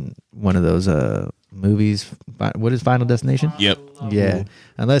in one of those movies. What is Final Destination? Yep. Yeah.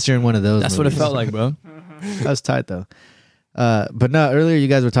 Unless you're in one of those. That's movies. What it felt like, bro. That was tight, though. But no, earlier you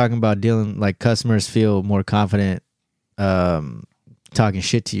guys were talking about customers feel more confident talking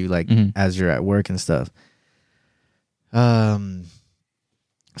shit to you as you're at work and stuff.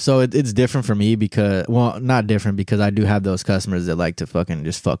 So it's different for me because, well, not different because I do have those customers that like to fucking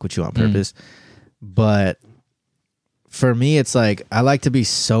just fuck with you on purpose. But for me, it's I like to be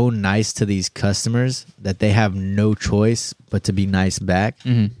so nice to these customers that they have no choice but to be nice back.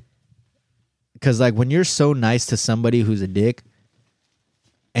 Because when you're so nice to somebody who's a dick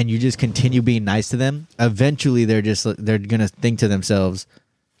and you just continue being nice to them, eventually they're going to think to themselves,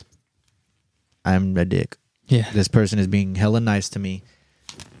 I'm a dick. Yeah. This person is being hella nice to me.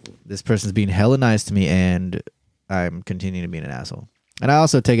 This person's being hella nice to me, and I'm continuing to be an asshole. And I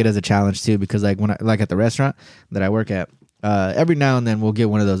also take it as a challenge too, because when I at the restaurant that I work at, every now and then we'll get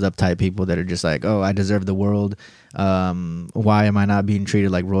one of those uptight people that are just oh, I deserve the world. Why am I not being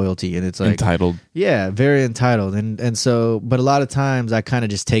treated like royalty? And it's entitled. Yeah, very entitled. And so, but a lot of times I kind of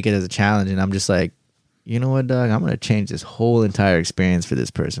just take it as a challenge, and I'm just you know what, dog? I'm gonna change this whole entire experience for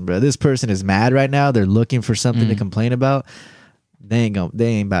this person, bro. This person is mad right now. They're looking for something to complain about. They ain't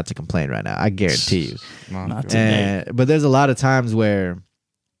about to complain right now. I guarantee you. Not today. But there's a lot of times where,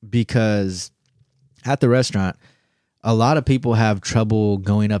 because at the restaurant, a lot of people have trouble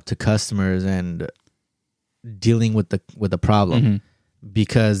going up to customers and dealing with the problem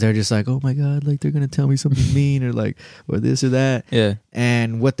because they're just like, oh my God, like they're gonna tell me something mean or like or this or that. Yeah.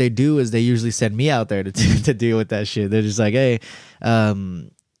 And what they do is they usually send me out there to deal with that shit. They're just like, hey,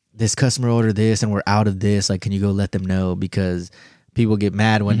 this customer ordered this and we're out of this. Like, can you go let them know? Because people get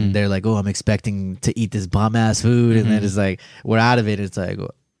mad when they're like, oh, I'm expecting to eat this bomb ass food, and then it's like we're out of it. It's like,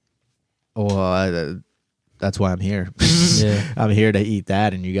 oh, that's why I'm here. Yeah. I'm here to eat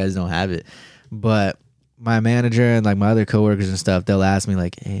that, and you guys don't have it. But my manager and like my other coworkers and stuff, they'll ask me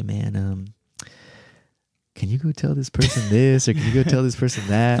like, hey man, can you go tell this person this, or can you go tell this person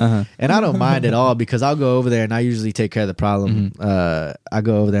that? And I don't mind at all, because I'll go over there and I usually take care of the problem. I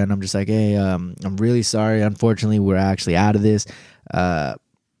go over there and I'm just like, hey, I'm really sorry. Unfortunately, we're actually out of this.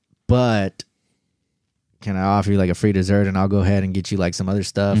 But can I offer you like a free dessert, and I'll go ahead and get you like some other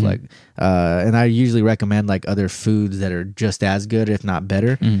stuff. Like, and I usually recommend like other foods that are just as good, if not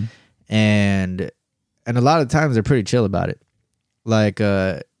better. And a lot of times they're pretty chill about it. Like,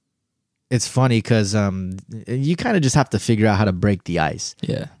 it's funny because you kind of just have to figure out how to break the ice.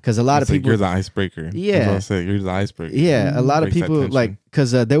 Yeah. Because a lot of people, you're the icebreaker. Yeah. You're the icebreaker. Yeah. A lot of people like,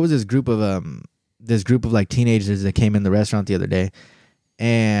 because there was this group of like teenagers that came in the restaurant the other day,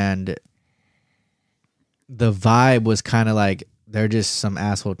 and the vibe was kind of like they're just some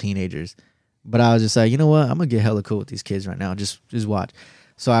asshole teenagers. But I was just like, you know what? I'm gonna get hella cool with these kids right now. Just watch.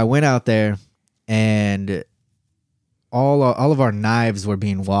 So I went out there, and all of our knives were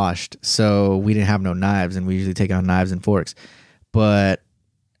being washed, so we didn't have no knives, and we usually take out knives and forks. But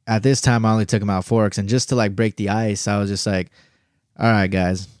at this time, I only took them out forks, and just to like break the ice, I was just like, all right,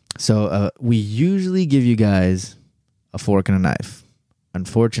 guys. So we usually give you guys a fork and a knife.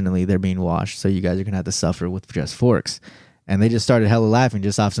 Unfortunately, they're being washed, so you guys are gonna have to suffer with just forks. And they just started hella laughing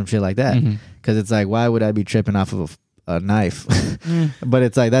just off some shit like that, because it's like, why would I be tripping off of a knife? But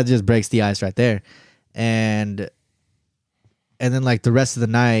it's like that just breaks the ice right there. And then like the rest of the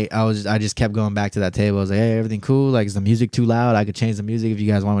night, I just kept going back to that table. I was like, hey, everything cool? Like, is the music too loud? I could change the music if you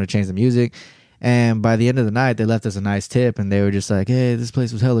guys want me to change the music. And by the end of the night, they left us a nice tip, and they were just like, hey, this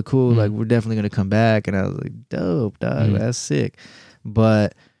place was hella cool. Like, we're definitely going to come back. And I was like, dope, dog. That's sick.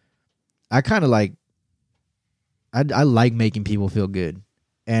 But I kind of like, I like making people feel good.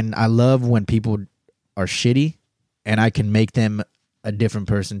 And I love when people are shitty and I can make them a different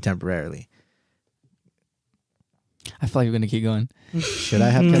person temporarily. I feel like you're gonna keep going. Should I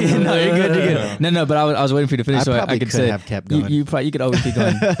have kept going? No, you're good. You're good. No, but I was waiting for you to finish, so I could say have kept going. You could always keep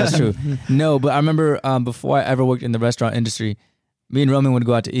going. That's true. No, but I remember before I ever worked in the restaurant industry, me and Roman would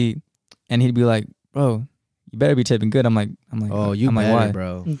go out to eat, and he'd be like, "Bro, you better be tipping good." I'm like, oh, you I'm better, like, why,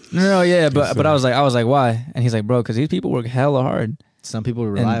 bro? No, yeah, but I was like, why? And he's like, bro, because these people work hella hard. Some people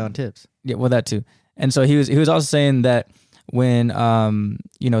rely on tips. Yeah, well, that too. And so he was also saying that when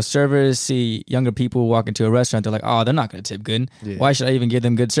servers see younger people walk into a restaurant, they're like, oh, they're not going to tip good. Yeah. Why should I even give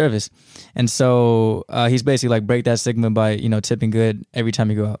them good service? And so he's basically like, break that stigma by tipping good every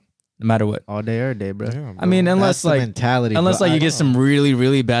time you go out, no matter what. All day, every day, bro. Yeah, bro. I mean, unless that's the mentality, you get some really,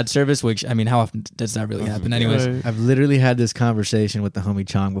 really bad service, which, I mean, how often does that really happen anyways? I've literally had this conversation with the homie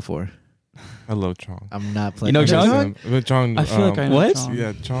Chong before. I love Chong. I'm not playing. You know Chong? Chong. I feel like I know what? Chong.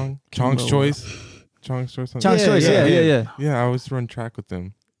 Yeah, Chong's Choice. Chong's Choice. Chong's Choice. Yeah. Yeah, I always run track with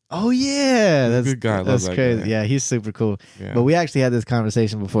him. Oh yeah, that's a good guy. That's crazy. Guy. Yeah, he's super cool. Yeah. But we actually had this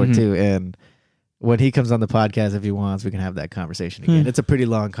conversation before too, and when he comes on the podcast, if he wants, we can have that conversation again. It's a pretty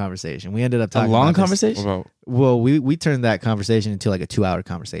long conversation. We ended up talking a long about conversation. Well, we turned that conversation into like a 2-hour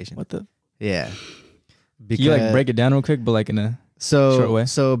conversation. What the? Yeah. Can you like break it down real quick, but like in a short way?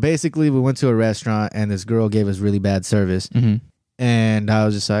 So basically, we went to a restaurant and this girl gave us really bad service. And I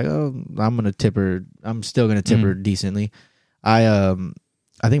was just like, oh, I'm gonna tip her. I'm still gonna tip her decently. I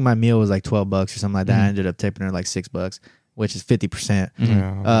think my meal was like $12 or something like that. I ended up tipping her like $6, which is 50%.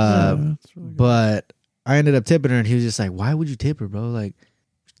 Really but I ended up tipping her, and he was just like, "Why would you tip her, bro? Like,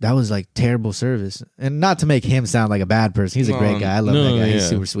 that was like terrible service." And not to make him sound like a bad person. He's a great guy. I love that guy. He's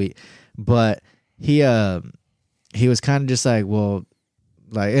super sweet. But he was kind of just like, well.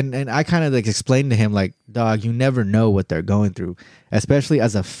 Like and I kind of like explained to him like, dog, you never know what they're going through, especially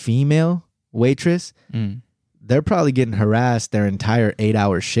as a female waitress. They're probably getting harassed their entire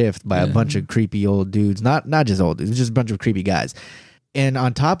 8-hour shift by a bunch of creepy old dudes, not just old dudes, just a bunch of creepy guys. And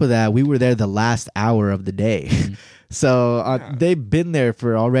on top of that, we were there the last hour of the day. So they've been there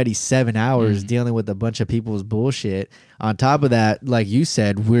for already 7 hours dealing with a bunch of people's bullshit. On top of that, like you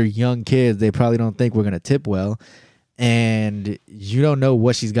said, we're young kids. They probably don't think we're going to tip well. And you don't know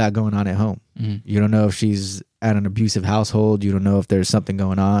what she's got going on at home. You don't know if she's at an abusive household. You don't know if there's something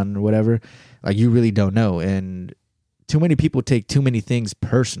going on or whatever. Like, you really don't know. And too many people take too many things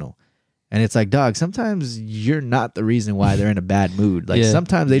personal. And it's like, dog, sometimes you're not the reason why they're in a bad mood. Like,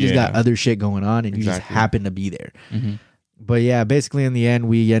 sometimes they just got other shit going on and you just happen to be there. But yeah, basically in the end,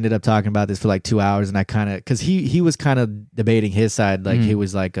 we ended up talking about this for like 2 hours. And I kind of, because he was kind of debating his side. Like, he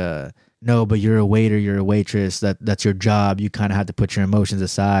was like, no, but you're a waiter, you're a waitress. That's your job. You kind of have to put your emotions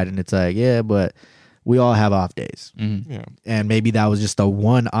aside. And it's like, yeah, but we all have off days. Yeah. And maybe that was just a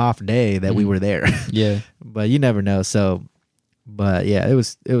one off day that we were there. Yeah. But you never know. So, but yeah, it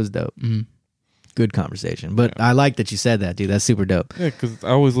was dope. Good conversation. But I like that you said that, dude. That's super dope. Yeah, because I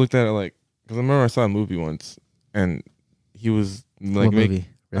always looked at it like, because I remember I saw a movie once and he was like, what movie?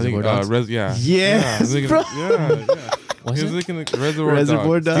 Reservoir Dogs? Yes, yeah, bro. Yeah. He was looking at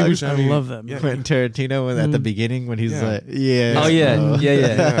Reservoir Dogs. I love that movie. Quentin Tarantino at the beginning when he's like, oh yeah.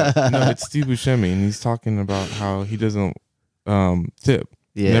 No, it's Steve Buscemi, and he's talking about how he doesn't tip.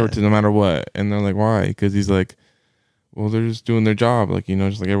 Never tip, no matter what. And they're like, why? Because he's like, well, they're just doing their job, like, you know,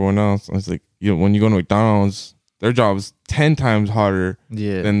 just like everyone else. And it's like, you know, when you go to McDonald's, their job is 10 times harder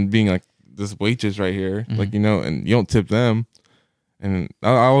than being like this waitress right here, like, you know, and you don't tip them. And I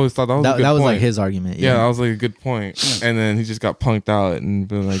always thought that was a good point. Like his argument. Yeah, that was like a good point. And then he just got punked out and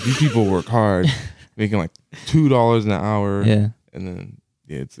been like, these people work hard, making like $2 an hour. Yeah. And then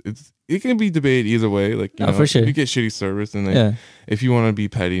it can be debated either way. Like, you know, for sure. If you get shitty service, and like, if you want to be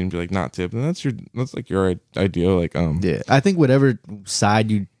petty and be like not tip, then that's like your ideal. Like, I think whatever side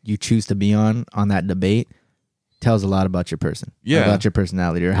you choose to be on that debate tells a lot about your person. About your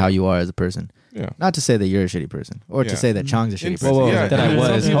personality or how you are as a person. Yeah. Not to say that you're a shitty person or to say that Chong's a shitty person. That I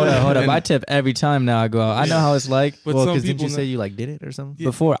was. Hold up. I tip every time now I go out. I know how it's like. But because didn't you say you like did it or something?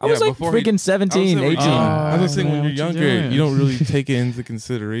 Before. I was like freaking 17, 18. I was saying when you're younger, you don't really take it into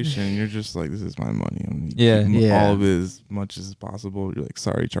consideration. You're just like, this is my money. I'm gonna give all of it as much as possible. You're like,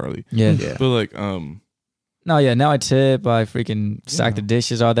 sorry, Charlie. Yeah. But like, no, now I tip. I freaking stack the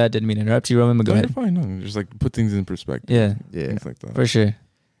dishes, all that. Didn't mean to interrupt you, Roman, but go ahead. Fine. No, just like put things in perspective. Yeah. Things like that. For sure.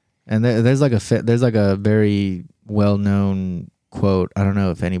 And there's like a very well-known quote. I don't know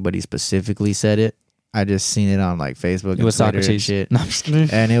if anybody specifically said it. I just seen it on like Facebook and Twitter and shit. No, I'm just kidding.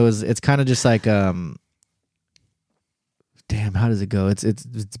 And it's kind of just like damn, how does it go?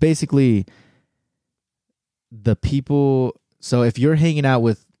 It's basically the people. So if you're hanging out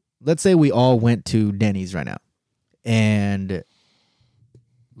with, let's say we all went to Denny's right now, and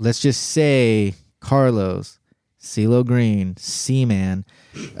let's just say Carlos, CeeLo Green, C-Man.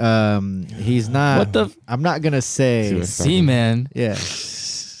 He's not. What the? I'm not gonna say C-Man. Yeah.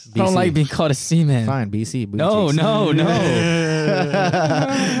 I don't like being called a C-Man. Fine, BC. No.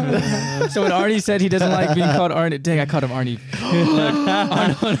 So when Arnie said he doesn't like being called Arnie, dang, I called him Arnie. Look,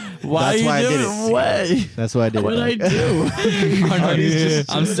 Arnold, why That's are why I you did doing it. way? That's why I did it. What I do? Arnold,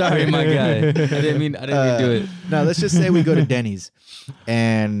 I'm sorry, my guy. I didn't mean to do it. No, let's just say we go to Denny's,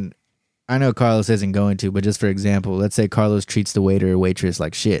 and I know Carlos isn't going to, but just for example, let's say Carlos treats the waiter or waitress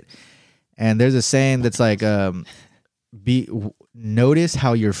like shit, and there's a saying that's like, notice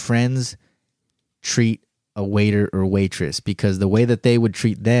how your friends treat a waiter or waitress, because the way that they would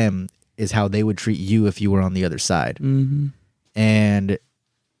treat them is how they would treat you if you were on the other side. And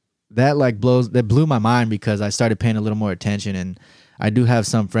that blew my mind, because I started paying a little more attention, and I do have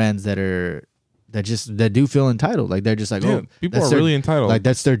some friends that do feel entitled. Like, they're just like, people are really entitled. Like,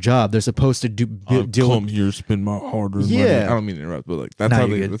 that's their job. They're supposed to come here, spend my hard-earned money. I don't mean to interrupt, but like that's how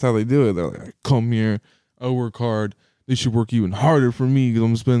they do it. They're like, I come here, I work hard. They should work even harder for me because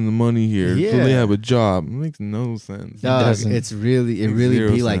I'm spending the money here. So they have a job. It makes no sense. Dog, it really be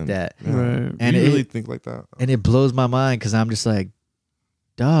sense. like that. Yeah. Right. And you really think like that. And it blows my mind, because I'm just like,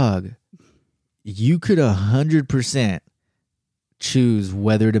 dog, you could 100% choose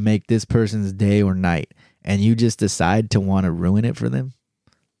whether to make this person's day or night, and you just decide to want to ruin it for them.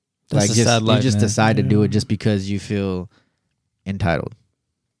 That's like, a sad life, you just man. decide to do it just because you feel entitled.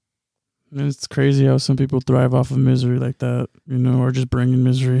 It's crazy how some people thrive off of misery like that, you know, or just bringing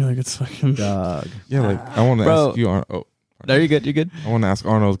misery. Like, it's fucking dog. Yeah, like I want to ask you. No, you're good. You're good. I want to ask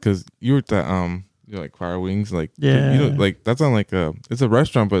Arnold, because you were at that like Fire Wings, like Yeah. you know, like that's on like it's a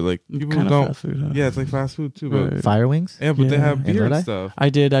restaurant, but like people Kind of don't. fast food, huh? Yeah, it's like fast food too, but Right. Fire Wings. yeah, but they Yeah. have In beer and Lodi? stuff. I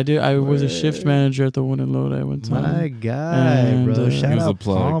did. I was a shift manager at the one in Lodi one time. My guy, And, bro. Shout He was a out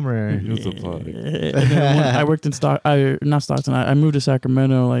plug. Palmer. He was a plug. And then I worked in not Stockton. I moved to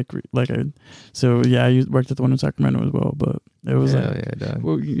Sacramento, so yeah, I worked at the one in Sacramento as well. But it was Hell yeah, dog.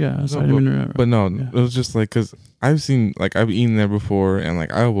 well, yeah. So No, I didn't even remember. But no, Yeah. it was just like because I've seen like I've eaten there before, and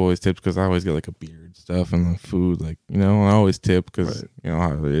like I've always tipped because I always get like a beer and stuff and like food, like you know, I always tip because you know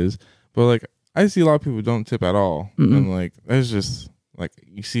how it is. But like I see a lot of people who don't tip at all, and like it's just like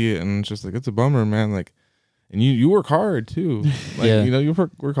you see it, and it's just like it's a bummer, man. Like, and you work hard too, like you know you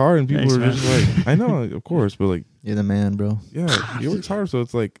work hard, and people Thanks, are just like I know, like, of course, but like You're the man, bro. yeah, you work hard, so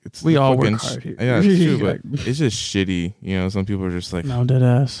it's like it's We all fucking work hard here. yeah, it's true, but it's just shitty. You know, some people are just like No, dead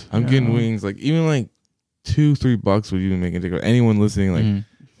ass. I'm getting wings, like even like $2-3 would even make a difference. Anyone listening, like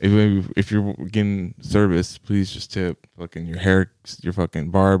if you're getting service, please just tip fucking your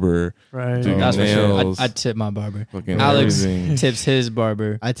fucking barber, Right. Dude, That's for sure. nails. I tip my barber. fucking Alex everything. tips his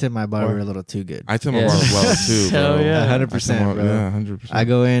barber. I tip my barber a little too good. I tip my Yeah. barber well too, bro. Hell yeah. 100%, bro. Yeah, 100%. I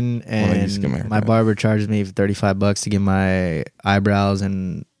go in Well, I used to get my and my haircut. barber charges me $35 to get my eyebrows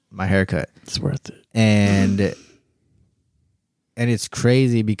and my haircut. It's worth it. And it's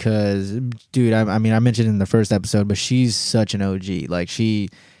crazy because, dude, I mean, I mentioned in the first episode, but she's such an OG. Like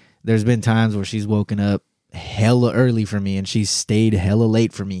there's been times where she's woken up hella early for me and she stayed hella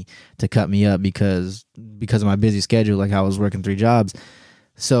late for me to cut me up because of my busy schedule. Like I was working 3 jobs.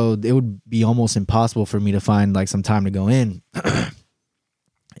 So it would be almost impossible for me to find like some time to go in.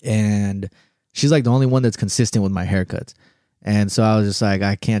 And she's like the only one that's consistent with my haircuts. And so I was just like,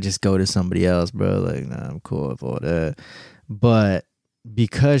 I can't just go to somebody else, bro. Like, nah, I'm cool with all that. But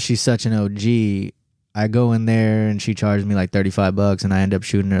because she's such an OG, I go in there and she charged me like $35 and I end up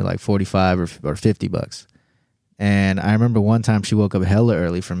shooting her like $45 or $50. And I remember one time she woke up hella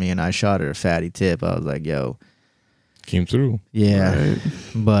early for me and I shot her a fatty tip. I was like, yo. Came through. Yeah. Right.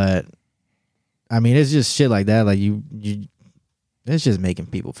 But I mean, it's just shit like that. Like you it's just making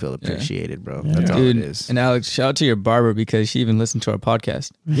people feel appreciated, bro. Yeah. That's all Dude, it is. and Alex, shout out to your barber because she even listened to our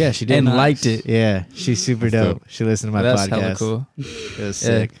podcast Yeah, she did. and liked it. Yeah, she's super That's dope. She listened to my That's podcast. hella cool. It was Yeah.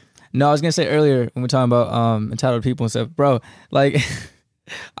 sick. No, I was gonna say earlier when we're talking about entitled people and stuff, bro. Like,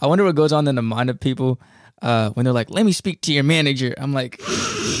 I wonder what goes on in the mind of people when they're like, "Let me speak to your manager." I'm like,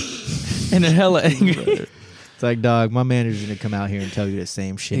 and they're hella angry. It's like, dog, my manager's gonna come out here and tell you the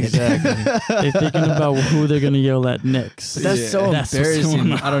same shit. Exactly. They're thinking about who they're gonna yell at next. But that's so That's what's embarrassing.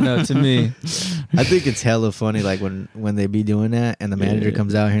 going on. I don't know. To me, I think it's hella funny, like when they be doing that, and the manager Yeah.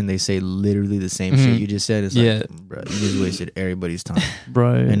 comes out here and they say literally the same shit you just said. It's Yeah. like, bro, you just wasted everybody's time,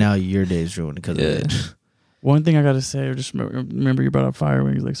 Right. and now your day's ruined because of it. One thing I gotta say, or just remember you brought up Fire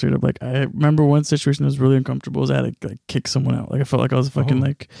Wings, like straight up, like I remember one situation that was really uncomfortable. Was I had to like kick someone out. Like I felt like I was a fucking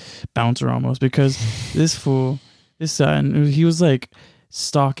like bouncer almost because this fool, this and he was like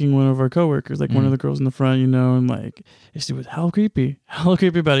stalking one of our coworkers, like one of the girls in the front, you know, and like it was hella creepy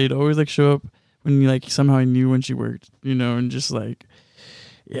about it. He'd always like show up when like somehow he knew when she worked, you know, and just like.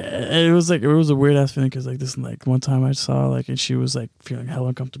 Yeah, it was a weird ass feeling because like this like one time I saw like and she was like feeling hella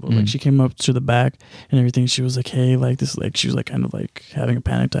uncomfortable. Like she came up to the back and everything. She was like, hey, like this, like she was like kind of like having a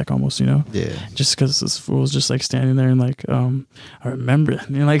panic attack almost, you know? Yeah. Just because this fool was just like standing there and like I remember it.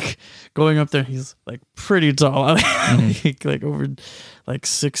 And like going up there, he's like pretty tall, like over like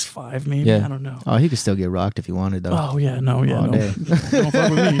 6'5" maybe. Yeah. I don't know. Oh, he could still get rocked if he wanted, though. Oh yeah, no, All no. day. Don't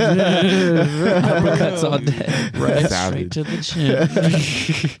fuck with me. uppercuts all day. Right Savage. straight to the chin.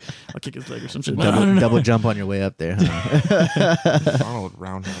 I'll kick his leg or some shit. I don't know. Double jump on your way up there, huh? Arnold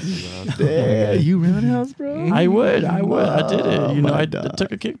roundhouse you, Yeah, you roundhouse, bro. I would. I did it. You know, my I dog.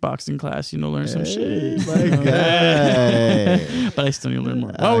 took a kickboxing class. You know, learn some shit. my guy. But I still need to learn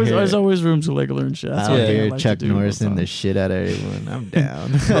more. Out here. There's always room to like learn shit. That's Out one thing I here, like Chuck to do all Norris the and the time. shit out of everyone. I'm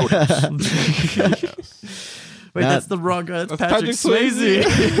down. Wait, Not- that's the wrong guy. That's That's Patrick Patrick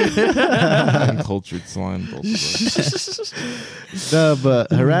Swayze. Uncultured swine. Both of us. No,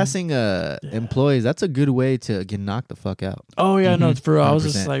 but harassing employees, that's a good way to get knocked the fuck out. Oh yeah, no, for real. I was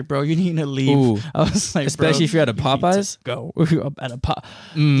 100%. just like, bro, you need to leave. Ooh. I was like, Especially bro, if you're at a you need Popeyes? to go at a pop.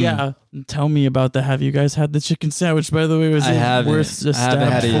 Yeah, tell me about that. Have you guys had the chicken sandwich? By the way, was I it haven't. worth a I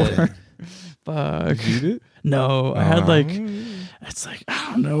haven't had it stab yet. for? Fuck. You eat it? No, I had like, it's like I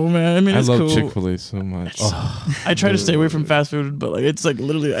don't know, man. I mean, I it's love cool. Chick-fil-A so much. I try to stay away from fast food, but like it's like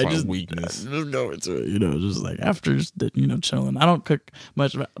literally, I My just weakness. I just go into it, you know, just like after just chilling. I don't cook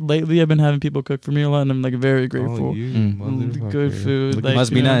much. Lately, I've been having people cook for me a lot, and I'm like very grateful. Oh, you Good motherfucker. food, Look like, at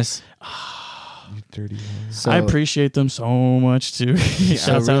Must be you know. nice. dirty. So, I appreciate them so much too.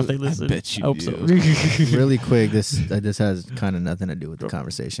 Shouts out if they listen. I bet you hope do. so. Really quick, this has kind of nothing to do with the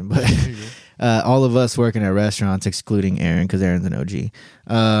conversation, but all of us working at restaurants, excluding Aaron, because Aaron's an OG.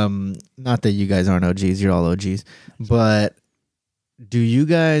 Not that you guys aren't OGs, you're all OGs, but do you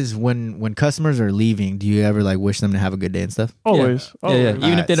guys, when customers are leaving, do you ever like wish them to have a good day and stuff? Always. Yeah.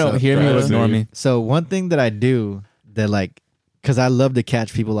 Even if they don't hear me or ignore me. So one thing that I do that like, because I love to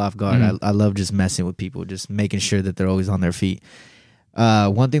catch people off guard. I love just messing with people, just making sure that they're always on their feet.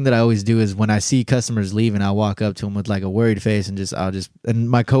 One thing that I always do is when I see customers leaving, I walk up to them with like a worried face and and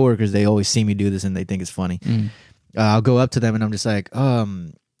my coworkers, they always see me do this and they think it's funny. I'll go up to them and I'm just like,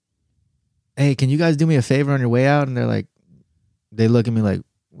 hey, can you guys do me a favor on your way out? And they're like, they look at me like,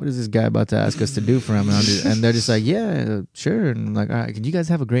 what is this guy about to ask us to do for him? And they're just like, yeah, sure. And I'm like, all right, can you guys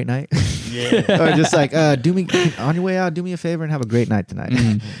have a great night? Yeah. Or just like, on your way out, do me a favor and have a great night tonight.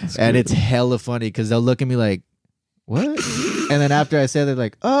 And it's hella funny because they'll look at me like, what? And then after I say, they're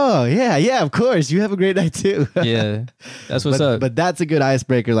like, oh, yeah, of course. You have a great night too. Yeah, that's what's up. But that's a good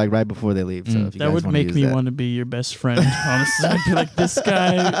icebreaker, like right before they leave. So if you that would make me want to be your best friend, honestly. I'd be like, this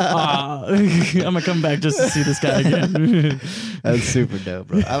guy, I'm going to come back just to see this guy again. That's super dope,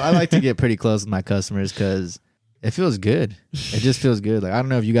 bro. I like to get pretty close with my customers because it feels good. It just feels good. Like, I don't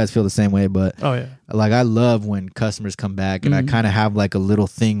know if you guys feel the same way, but like I love when customers come back and I kind of have like a little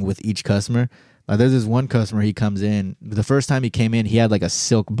thing with each customer. There's this one customer, he comes in. The first time he came in, he had like a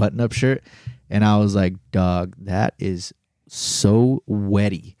silk button-up shirt. And I was like, dog, that is so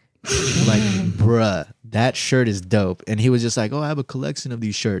wetty. Like, bruh, that shirt is dope. And he was just like, oh, I have a collection of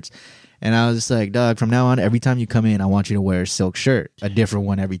these shirts. And I was just like, dog, from now on, every time you come in, I want you to wear a silk shirt, a different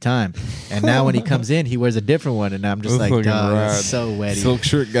one every time. And now when he comes in, he wears a different one. And I'm just like, dog, it's so wetty. Silk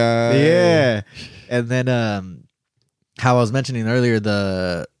shirt guy. Yeah. And then how I was mentioning earlier,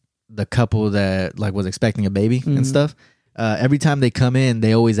 the couple that like was expecting a baby and stuff. Every time they come in,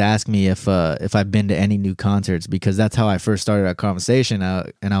 they always ask me if I've been to any new concerts because that's how I first started our conversation.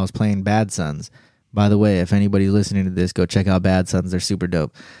 And I was playing Bad Sons. By the way, if anybody's listening to this, go check out Bad Sons. They're super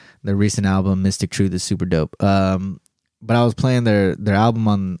dope. Their recent album, Mystic Truth, is super dope. But I was playing their album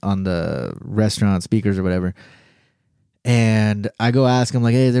on the restaurant speakers or whatever. And I go ask them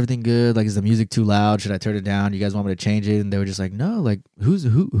like, hey, is everything good? Like, is the music too loud? Should I turn it down? You guys want me to change it? And they were just like, no, like,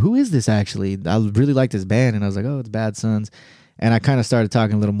 who is this actually? I really like this band. And I was like, oh, it's Bad Sons. And I kind of started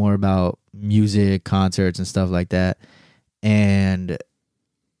talking a little more about music, concerts, and stuff like that. And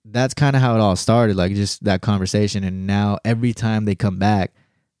that's kind of how it all started, like just that conversation. And now every time they come back,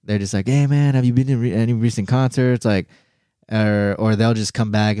 they're just like, hey, man, have you been to any recent concerts? Like, or they'll just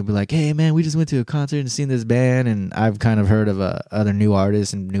come back and be like, hey, man, we just went to a concert and seen this band. And I've kind of heard of other new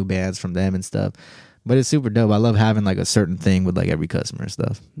artists and new bands from them and stuff. But it's super dope. I love having like a certain thing with like every customer and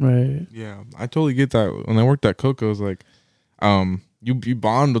stuff. Right. Yeah, I totally get that. When I worked at Coco's, like, you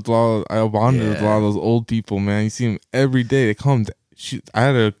bond with a lot. I bonded with a lot of those old people, man. You see them every day. They come. I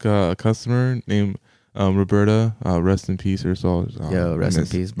had a customer named Roberta. Rest in peace, her soul. Yo, rest in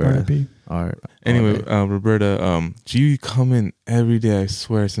peace, bro. Anyway, Roberta, she come in every day. I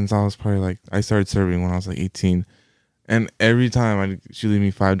swear, since I was probably like, I started serving when I was like 18. And every time she'd leave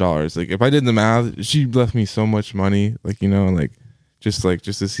me $5. Like if I did the math, she left me so much money. Like, you know, like just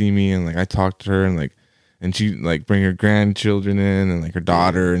to see me, and like I talked to her, and she like bring her grandchildren in and like her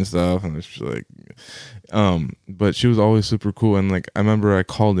daughter and stuff, and it's like, but she was always super cool. And like I remember I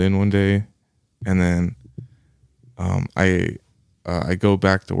called in one day, and then I go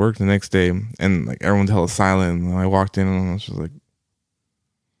back to work the next day, and like everyone's hella silent. And I walked in and I was just like,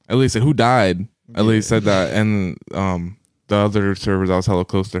 at least said, who died? At least said that. And the other servers, I was hella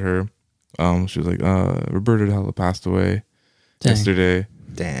close to her. She was like, Roberta hella passed away yesterday.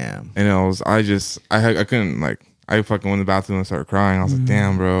 Damn. And I couldn't, like, I fucking went to the bathroom and started crying. I was like,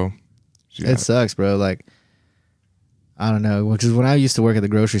 damn, bro. It sucks, bro. Like, I don't know. Which is when I used to work at the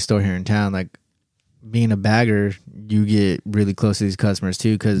grocery store here in town, like, being a bagger, you get really close to these customers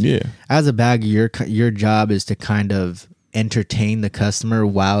too. Because as a bagger, your job is to kind of entertain the customer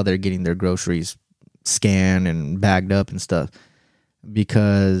while they're getting their groceries scanned and bagged up and stuff.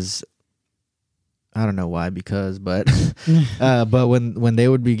 Because I don't know why, but when they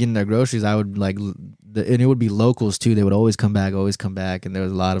would be getting their groceries, I would like, and it would be locals too. They would always come back, and there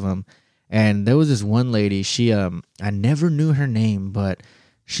was a lot of them. And there was this one lady. She, I never knew her name, but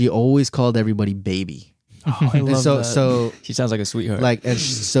she always called everybody baby. Oh, I love that. So she sounds like a sweetheart. Like, and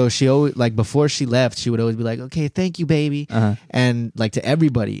so she always, like, before she left, she would always be like, "Okay, thank you, baby," and like to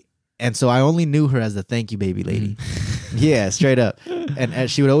everybody. And so I only knew her as the thank you, baby lady. Yeah, straight up. And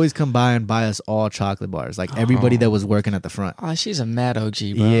she would always come by and buy us all chocolate bars, like everybody that was working at the front. Oh, she's a mad OG,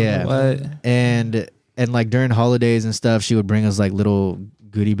 bro. Yeah. What? And like during holidays and stuff, she would bring us like little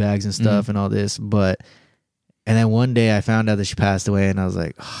goodie bags and stuff and all this. And then one day I found out that she passed away, and I was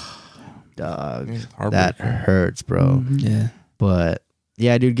like, oh, dog, that hurts, bro. Yeah. But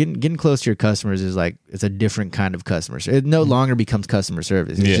yeah, dude, getting close to your customers is like, it's a different kind of customer service. It no longer becomes customer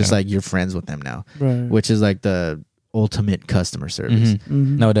service. It's just like you're friends with them now, which is like the ultimate customer service.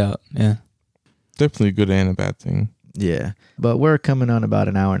 No doubt. Yeah. Definitely a good and a bad thing. Yeah. But we're coming on about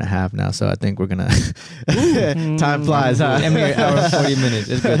an hour and a half now, so I think we're going to... Time flies, huh? I mean, an hour and 40 minutes.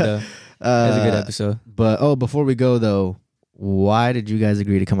 It's good, though. It's a good episode. But, before we go, though, why did you guys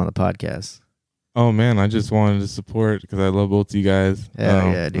agree to come on the podcast? Oh, man, I just wanted to support because I love both of you guys.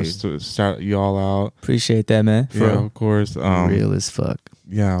 Hell yeah, dude. Just shout you all out. Appreciate that, man. Yeah, of course. Real as fuck.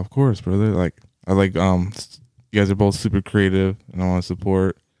 Yeah, of course, brother. Like, you guys are both super creative, and I want to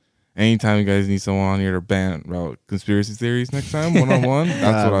support. Anytime you guys need someone on here to bant about conspiracy theories next time, one-on-one,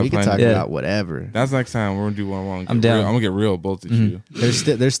 that's what I plan to do. We can talk about whatever. That's next time. We're going to do one-on-one. I'm down. I'm going to get real, both of you.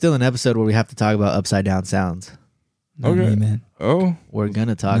 There's still an episode where we have to talk about upside down sounds. Okay. Man. Oh? We're going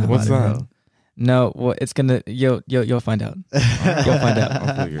to talk about what's it, that? bro. No, well, it's gonna you'll find out. You'll find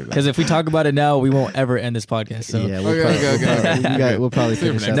out. Because if we talk about it now, we won't ever end this podcast. So yeah, we'll probably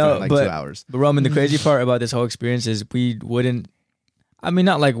finish up in like 2 hours. But Roman, the crazy part about this whole experience is we wouldn't. I mean,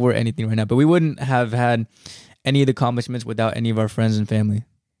 not like we're anything right now, but we wouldn't have had any of the accomplishments without any of our friends and family.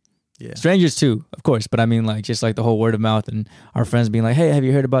 Yeah, strangers too, of course. But I mean, like just like the whole word of mouth and our friends being like, "Hey, have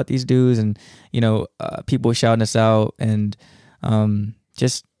you heard about these dudes?" And people shouting us out and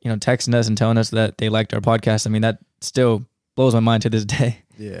just. Texting us and telling us that they liked our podcast. I mean, that still blows my mind to this day.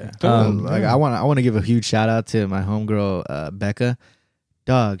 Yeah. I want to give a huge shout out to my homegirl, Becca.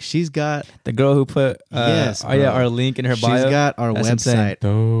 Dog, she's got the girl who put our link in her bio. She's got our website.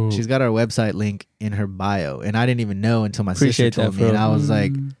 Oh. She's got our website link in her bio, and I didn't even know until my sister told me, and I was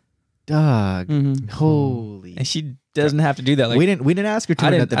like, "Dog, holy!" And she doesn't have to do that. Like we didn't ask her to.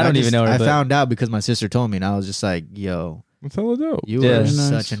 I don't even know her. I found out because my sister told me, and I was just like, "Yo." That's hella dope. You are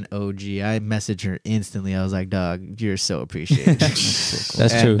such an OG. I messaged her instantly. I was like, dog, you're so appreciated.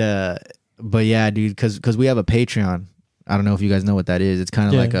 That's true. But yeah, dude, because we have a Patreon. I don't know if you guys know what that is. It's kind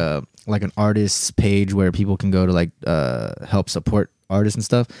of like an artist's page where people can go to like help support artists and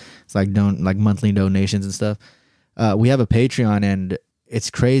stuff. It's like monthly donations and stuff. We have a Patreon, and it's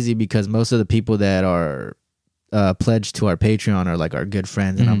crazy because most of the people that are pledged to our Patreon are like our good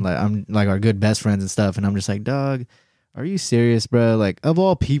friends, and I'm like our good best friends and stuff. And I'm just like, dog, are you serious, bro? Like, of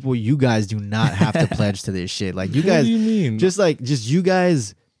all people, you guys do not have to pledge to this shit. Like, you guys, what do you mean? Just you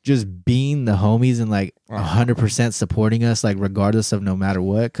guys just being the homies and like 100% supporting us, like regardless of no matter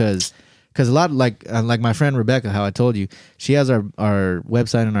what. Cause a lot like my friend Rebecca, how I told you, she has our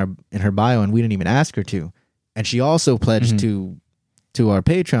website in her bio, and we didn't even ask her to, and she also pledged to our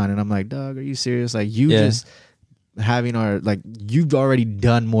Patreon, and I'm like, dog, are you serious? Like, just having you've already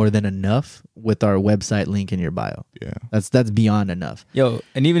done more than enough with our website link in your bio. Yeah, that's beyond enough. Yo,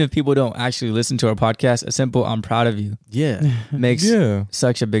 and even if people don't actually listen to our podcast, a simple "I'm proud of you" makes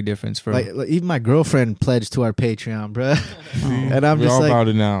such a big difference for like even my girlfriend pledged to our Patreon, bro. And I'm just like, about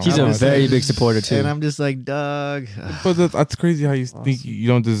it now. She's a very big supporter too, and I'm just like, dog. But that's crazy how you think you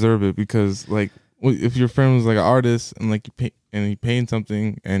don't deserve it, because like if your friend was like an artist and like he painted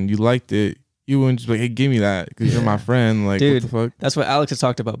something and you liked it, you wouldn't just be like, hey, give me that because you're my friend. Like, dude, what the fuck? That's what Alex has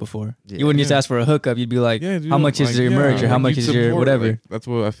talked about before. Yeah. You wouldn't just ask for a hookup. You'd be like, dude, how much is your merch or how much is your whatever? Like, that's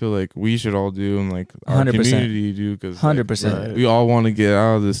what I feel like we should all do, and like our 100%. Community do, because 100%. We all want to get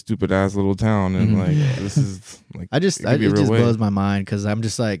out of this stupid ass little town, and like this is like it just blows my mind because I'm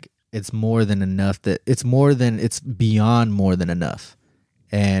just like, it's more than enough. It's beyond more than enough,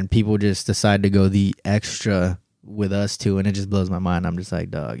 and people just decide to go the extra with us too, and it just blows my mind. I'm just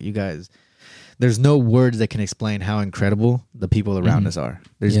like, dog, you guys. There's no words that can explain how incredible the people around us are.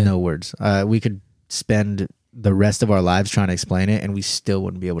 There's no words. We could spend the rest of our lives trying to explain it, and we still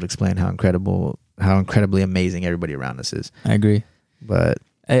wouldn't be able to explain how incredibly amazing everybody around us is. I agree. But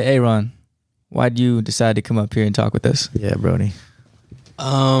hey, Ron, why'd you decide to come up here and talk with us? Yeah, Brody. I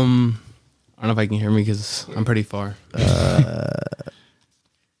don't know if I can hear me because I'm pretty far. I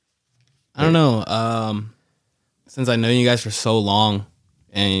don't know. Since I know you guys for so long,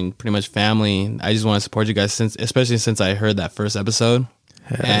 and pretty much family, I just want to support you guys, especially since I heard that first episode.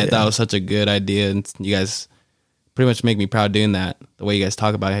 And that was such a good idea, and you guys pretty much make me proud doing that. The way you guys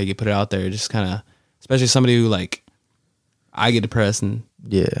talk about it, how you put it out there, just kind of, especially somebody who like, I get depressed and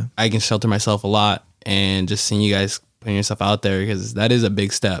I can shelter myself a lot, and just seeing you guys putting yourself out there, because that is a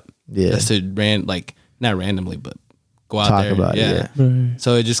big step. Yeah, just to not randomly, but go out talk there. about it. Right.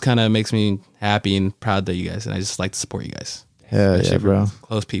 So it just kind of makes me happy and proud of you guys, and I just like to support you guys. Hell Especially yeah, bro. for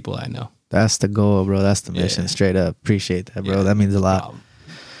close people I know. That's the goal, bro. That's the mission. Straight up. Appreciate that, bro. That means a lot.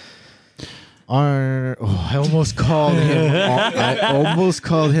 I almost called him. I almost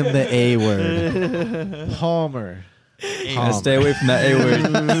called him the A word. Palmer. Stay away from that A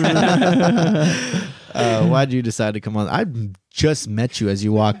word. Why'd you decide to come on? I just met you as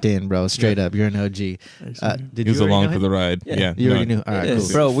you walked in, bro. Straight up, you're an OG. He was along for the ride. Yeah, you already knew. All right, cool.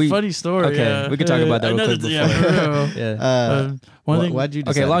 Bro. Funny story. Okay, we can talk about that real quick before. Why'd you?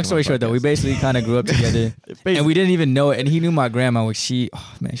 Okay, long story short, though, we basically kind of grew up together, and we didn't even know it. And he knew my grandma. She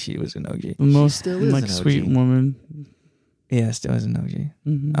was an OG. The most still is like an OG. sweet woman. Yeah, still is an OG.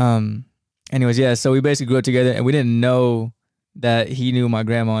 Mm-hmm. Anyways, yeah. So we basically grew up together, and we didn't know that he knew my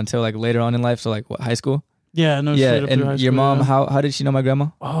grandma until like later on in life. So like what, high school? Yeah, no. Yeah, straight up through high and your school, mom, yeah. how did she know my grandma?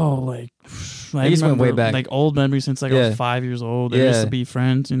 Oh, like I just went way remember, back. like old memories since like I was 5 years old. They used to be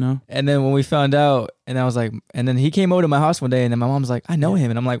friends, you know. And then when we found out, and I was like, and then he came over to my house one day, and then my mom's like, I know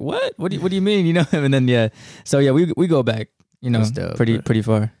him, and I'm like, what? What do you mean you know him? And then we go back, That's dope, pretty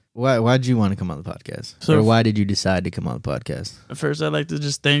far. Why'd you want to come on the podcast? So or why did you decide to come on the podcast? First, I'd like to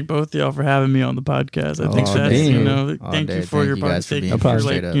just thank both of y'all for having me on the podcast. I think for that's, being you here. know, thank you for your podcast. Thank you for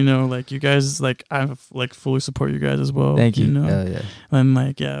like, you know, like you guys, like I like fully support you guys as well. Thank you. You know, Hell yeah. and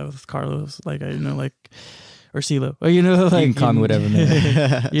like with Carlos, like I like. Or CeeLo, or you know, like you can call me whatever,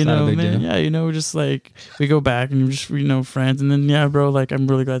 man. You not a know, big man. deal. Yeah, you know, just like we go back and we're just friends, and then bro, like I'm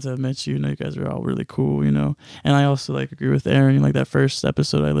really glad to have met you. You know, you guys are all really cool. You know, and I also like agree with Aaron. Like that first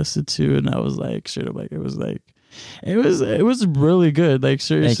episode I listened to, and I was like, straight up, like it was really good. Like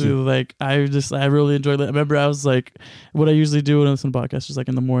seriously, like I really enjoyed it. I remember I was like, what I usually do when I listen to podcasts, just like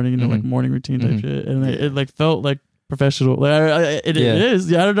in the morning, you know, like morning routine type shit, and it like felt like professional. Like it is.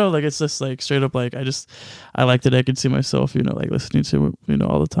 Yeah, I don't know. Like it's just like straight up. Like I liked it. I could see myself, you know, like listening to it, you know,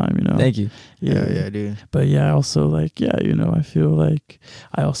 all the time. You know. Thank you. Yeah, dude. But yeah, I also like you know, I feel like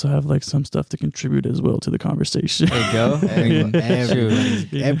I also have like some stuff to contribute as well to the conversation. There you go.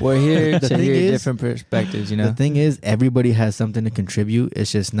 We're here to hear different perspectives. You know. The thing is, everybody has something to contribute.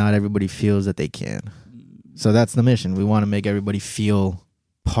 It's just not everybody feels that they can. So that's the mission. We want to make everybody feel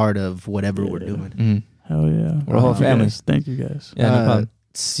part of whatever we're doing. Mm-hmm. Hell yeah. We're a whole family. Thank you guys. Yeah, no problem.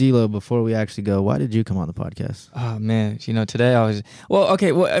 CeeLo, before we actually go, why did you come on the podcast? Oh man, you know, today I was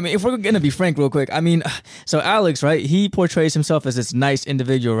I mean, if we're gonna be frank real quick, I mean, so Alex, right, he portrays himself as this nice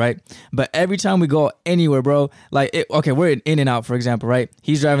individual, right? But every time we go anywhere, bro, like we're in and out, for example, right?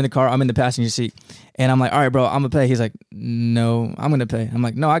 He's driving the car, I'm in the passenger seat, and I'm like, all right, bro, I'm gonna pay. He's like, no, I'm gonna pay. I'm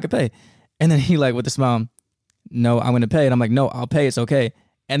like, no, I could pay. And then he like with a smile, no, I'm gonna pay. And I'm like, no, I'll pay, it's okay.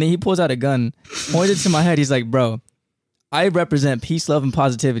 And then he pulls out a gun, points it to my head. He's like, bro, I represent peace, love, and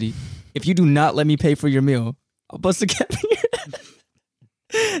positivity. If you do not let me pay for your meal, I'll bust a cap in your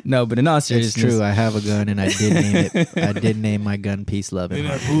head. No, but in all seriousness. It's true. I have a gun, and I did name it. I did name my gun Peace, Love, and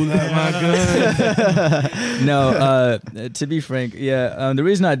I pulled out my gun. No, to be frank, the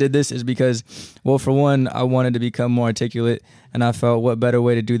reason I did this is because, well, for one, I wanted to become more articulate, and I felt what better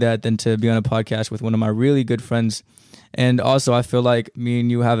way to do that than to be on a podcast with one of my really good friends. And also, I feel like me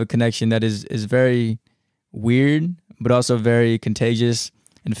and you have a connection that is very weird, but also very contagious,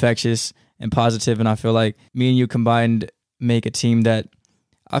 infectious, and positive. And I feel like me and you combined make a team that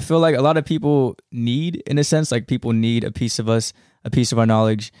I feel like a lot of people need, in a sense. Like people need a piece of us, a piece of our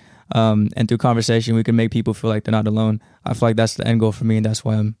knowledge. And through conversation, we can make people feel like they're not alone. I feel like that's the end goal for me, and that's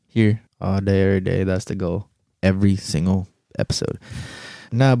why I'm here. All day, every day. That's the goal. Every single episode.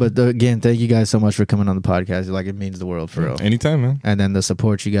 No, but again, thank you guys so much for coming on the podcast. Like it means the world for real. Anytime, man. And then the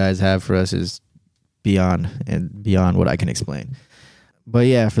support you guys have for us is beyond what I can explain. But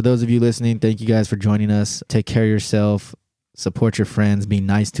yeah, for those of you listening, thank you guys for joining us. Take care of yourself. Support your friends. Be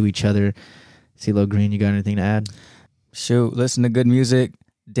nice to each other. CeeLo Green, you got anything to add? Shoot, listen to good music.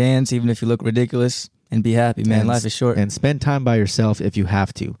 Dance, even if you look ridiculous. And be happy, man. Life is short. And spend time by yourself if you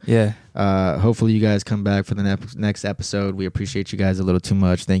have to. Yeah. Hopefully you guys come back for the next episode. We appreciate you guys a little too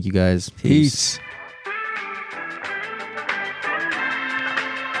much. Thank you guys. Peace.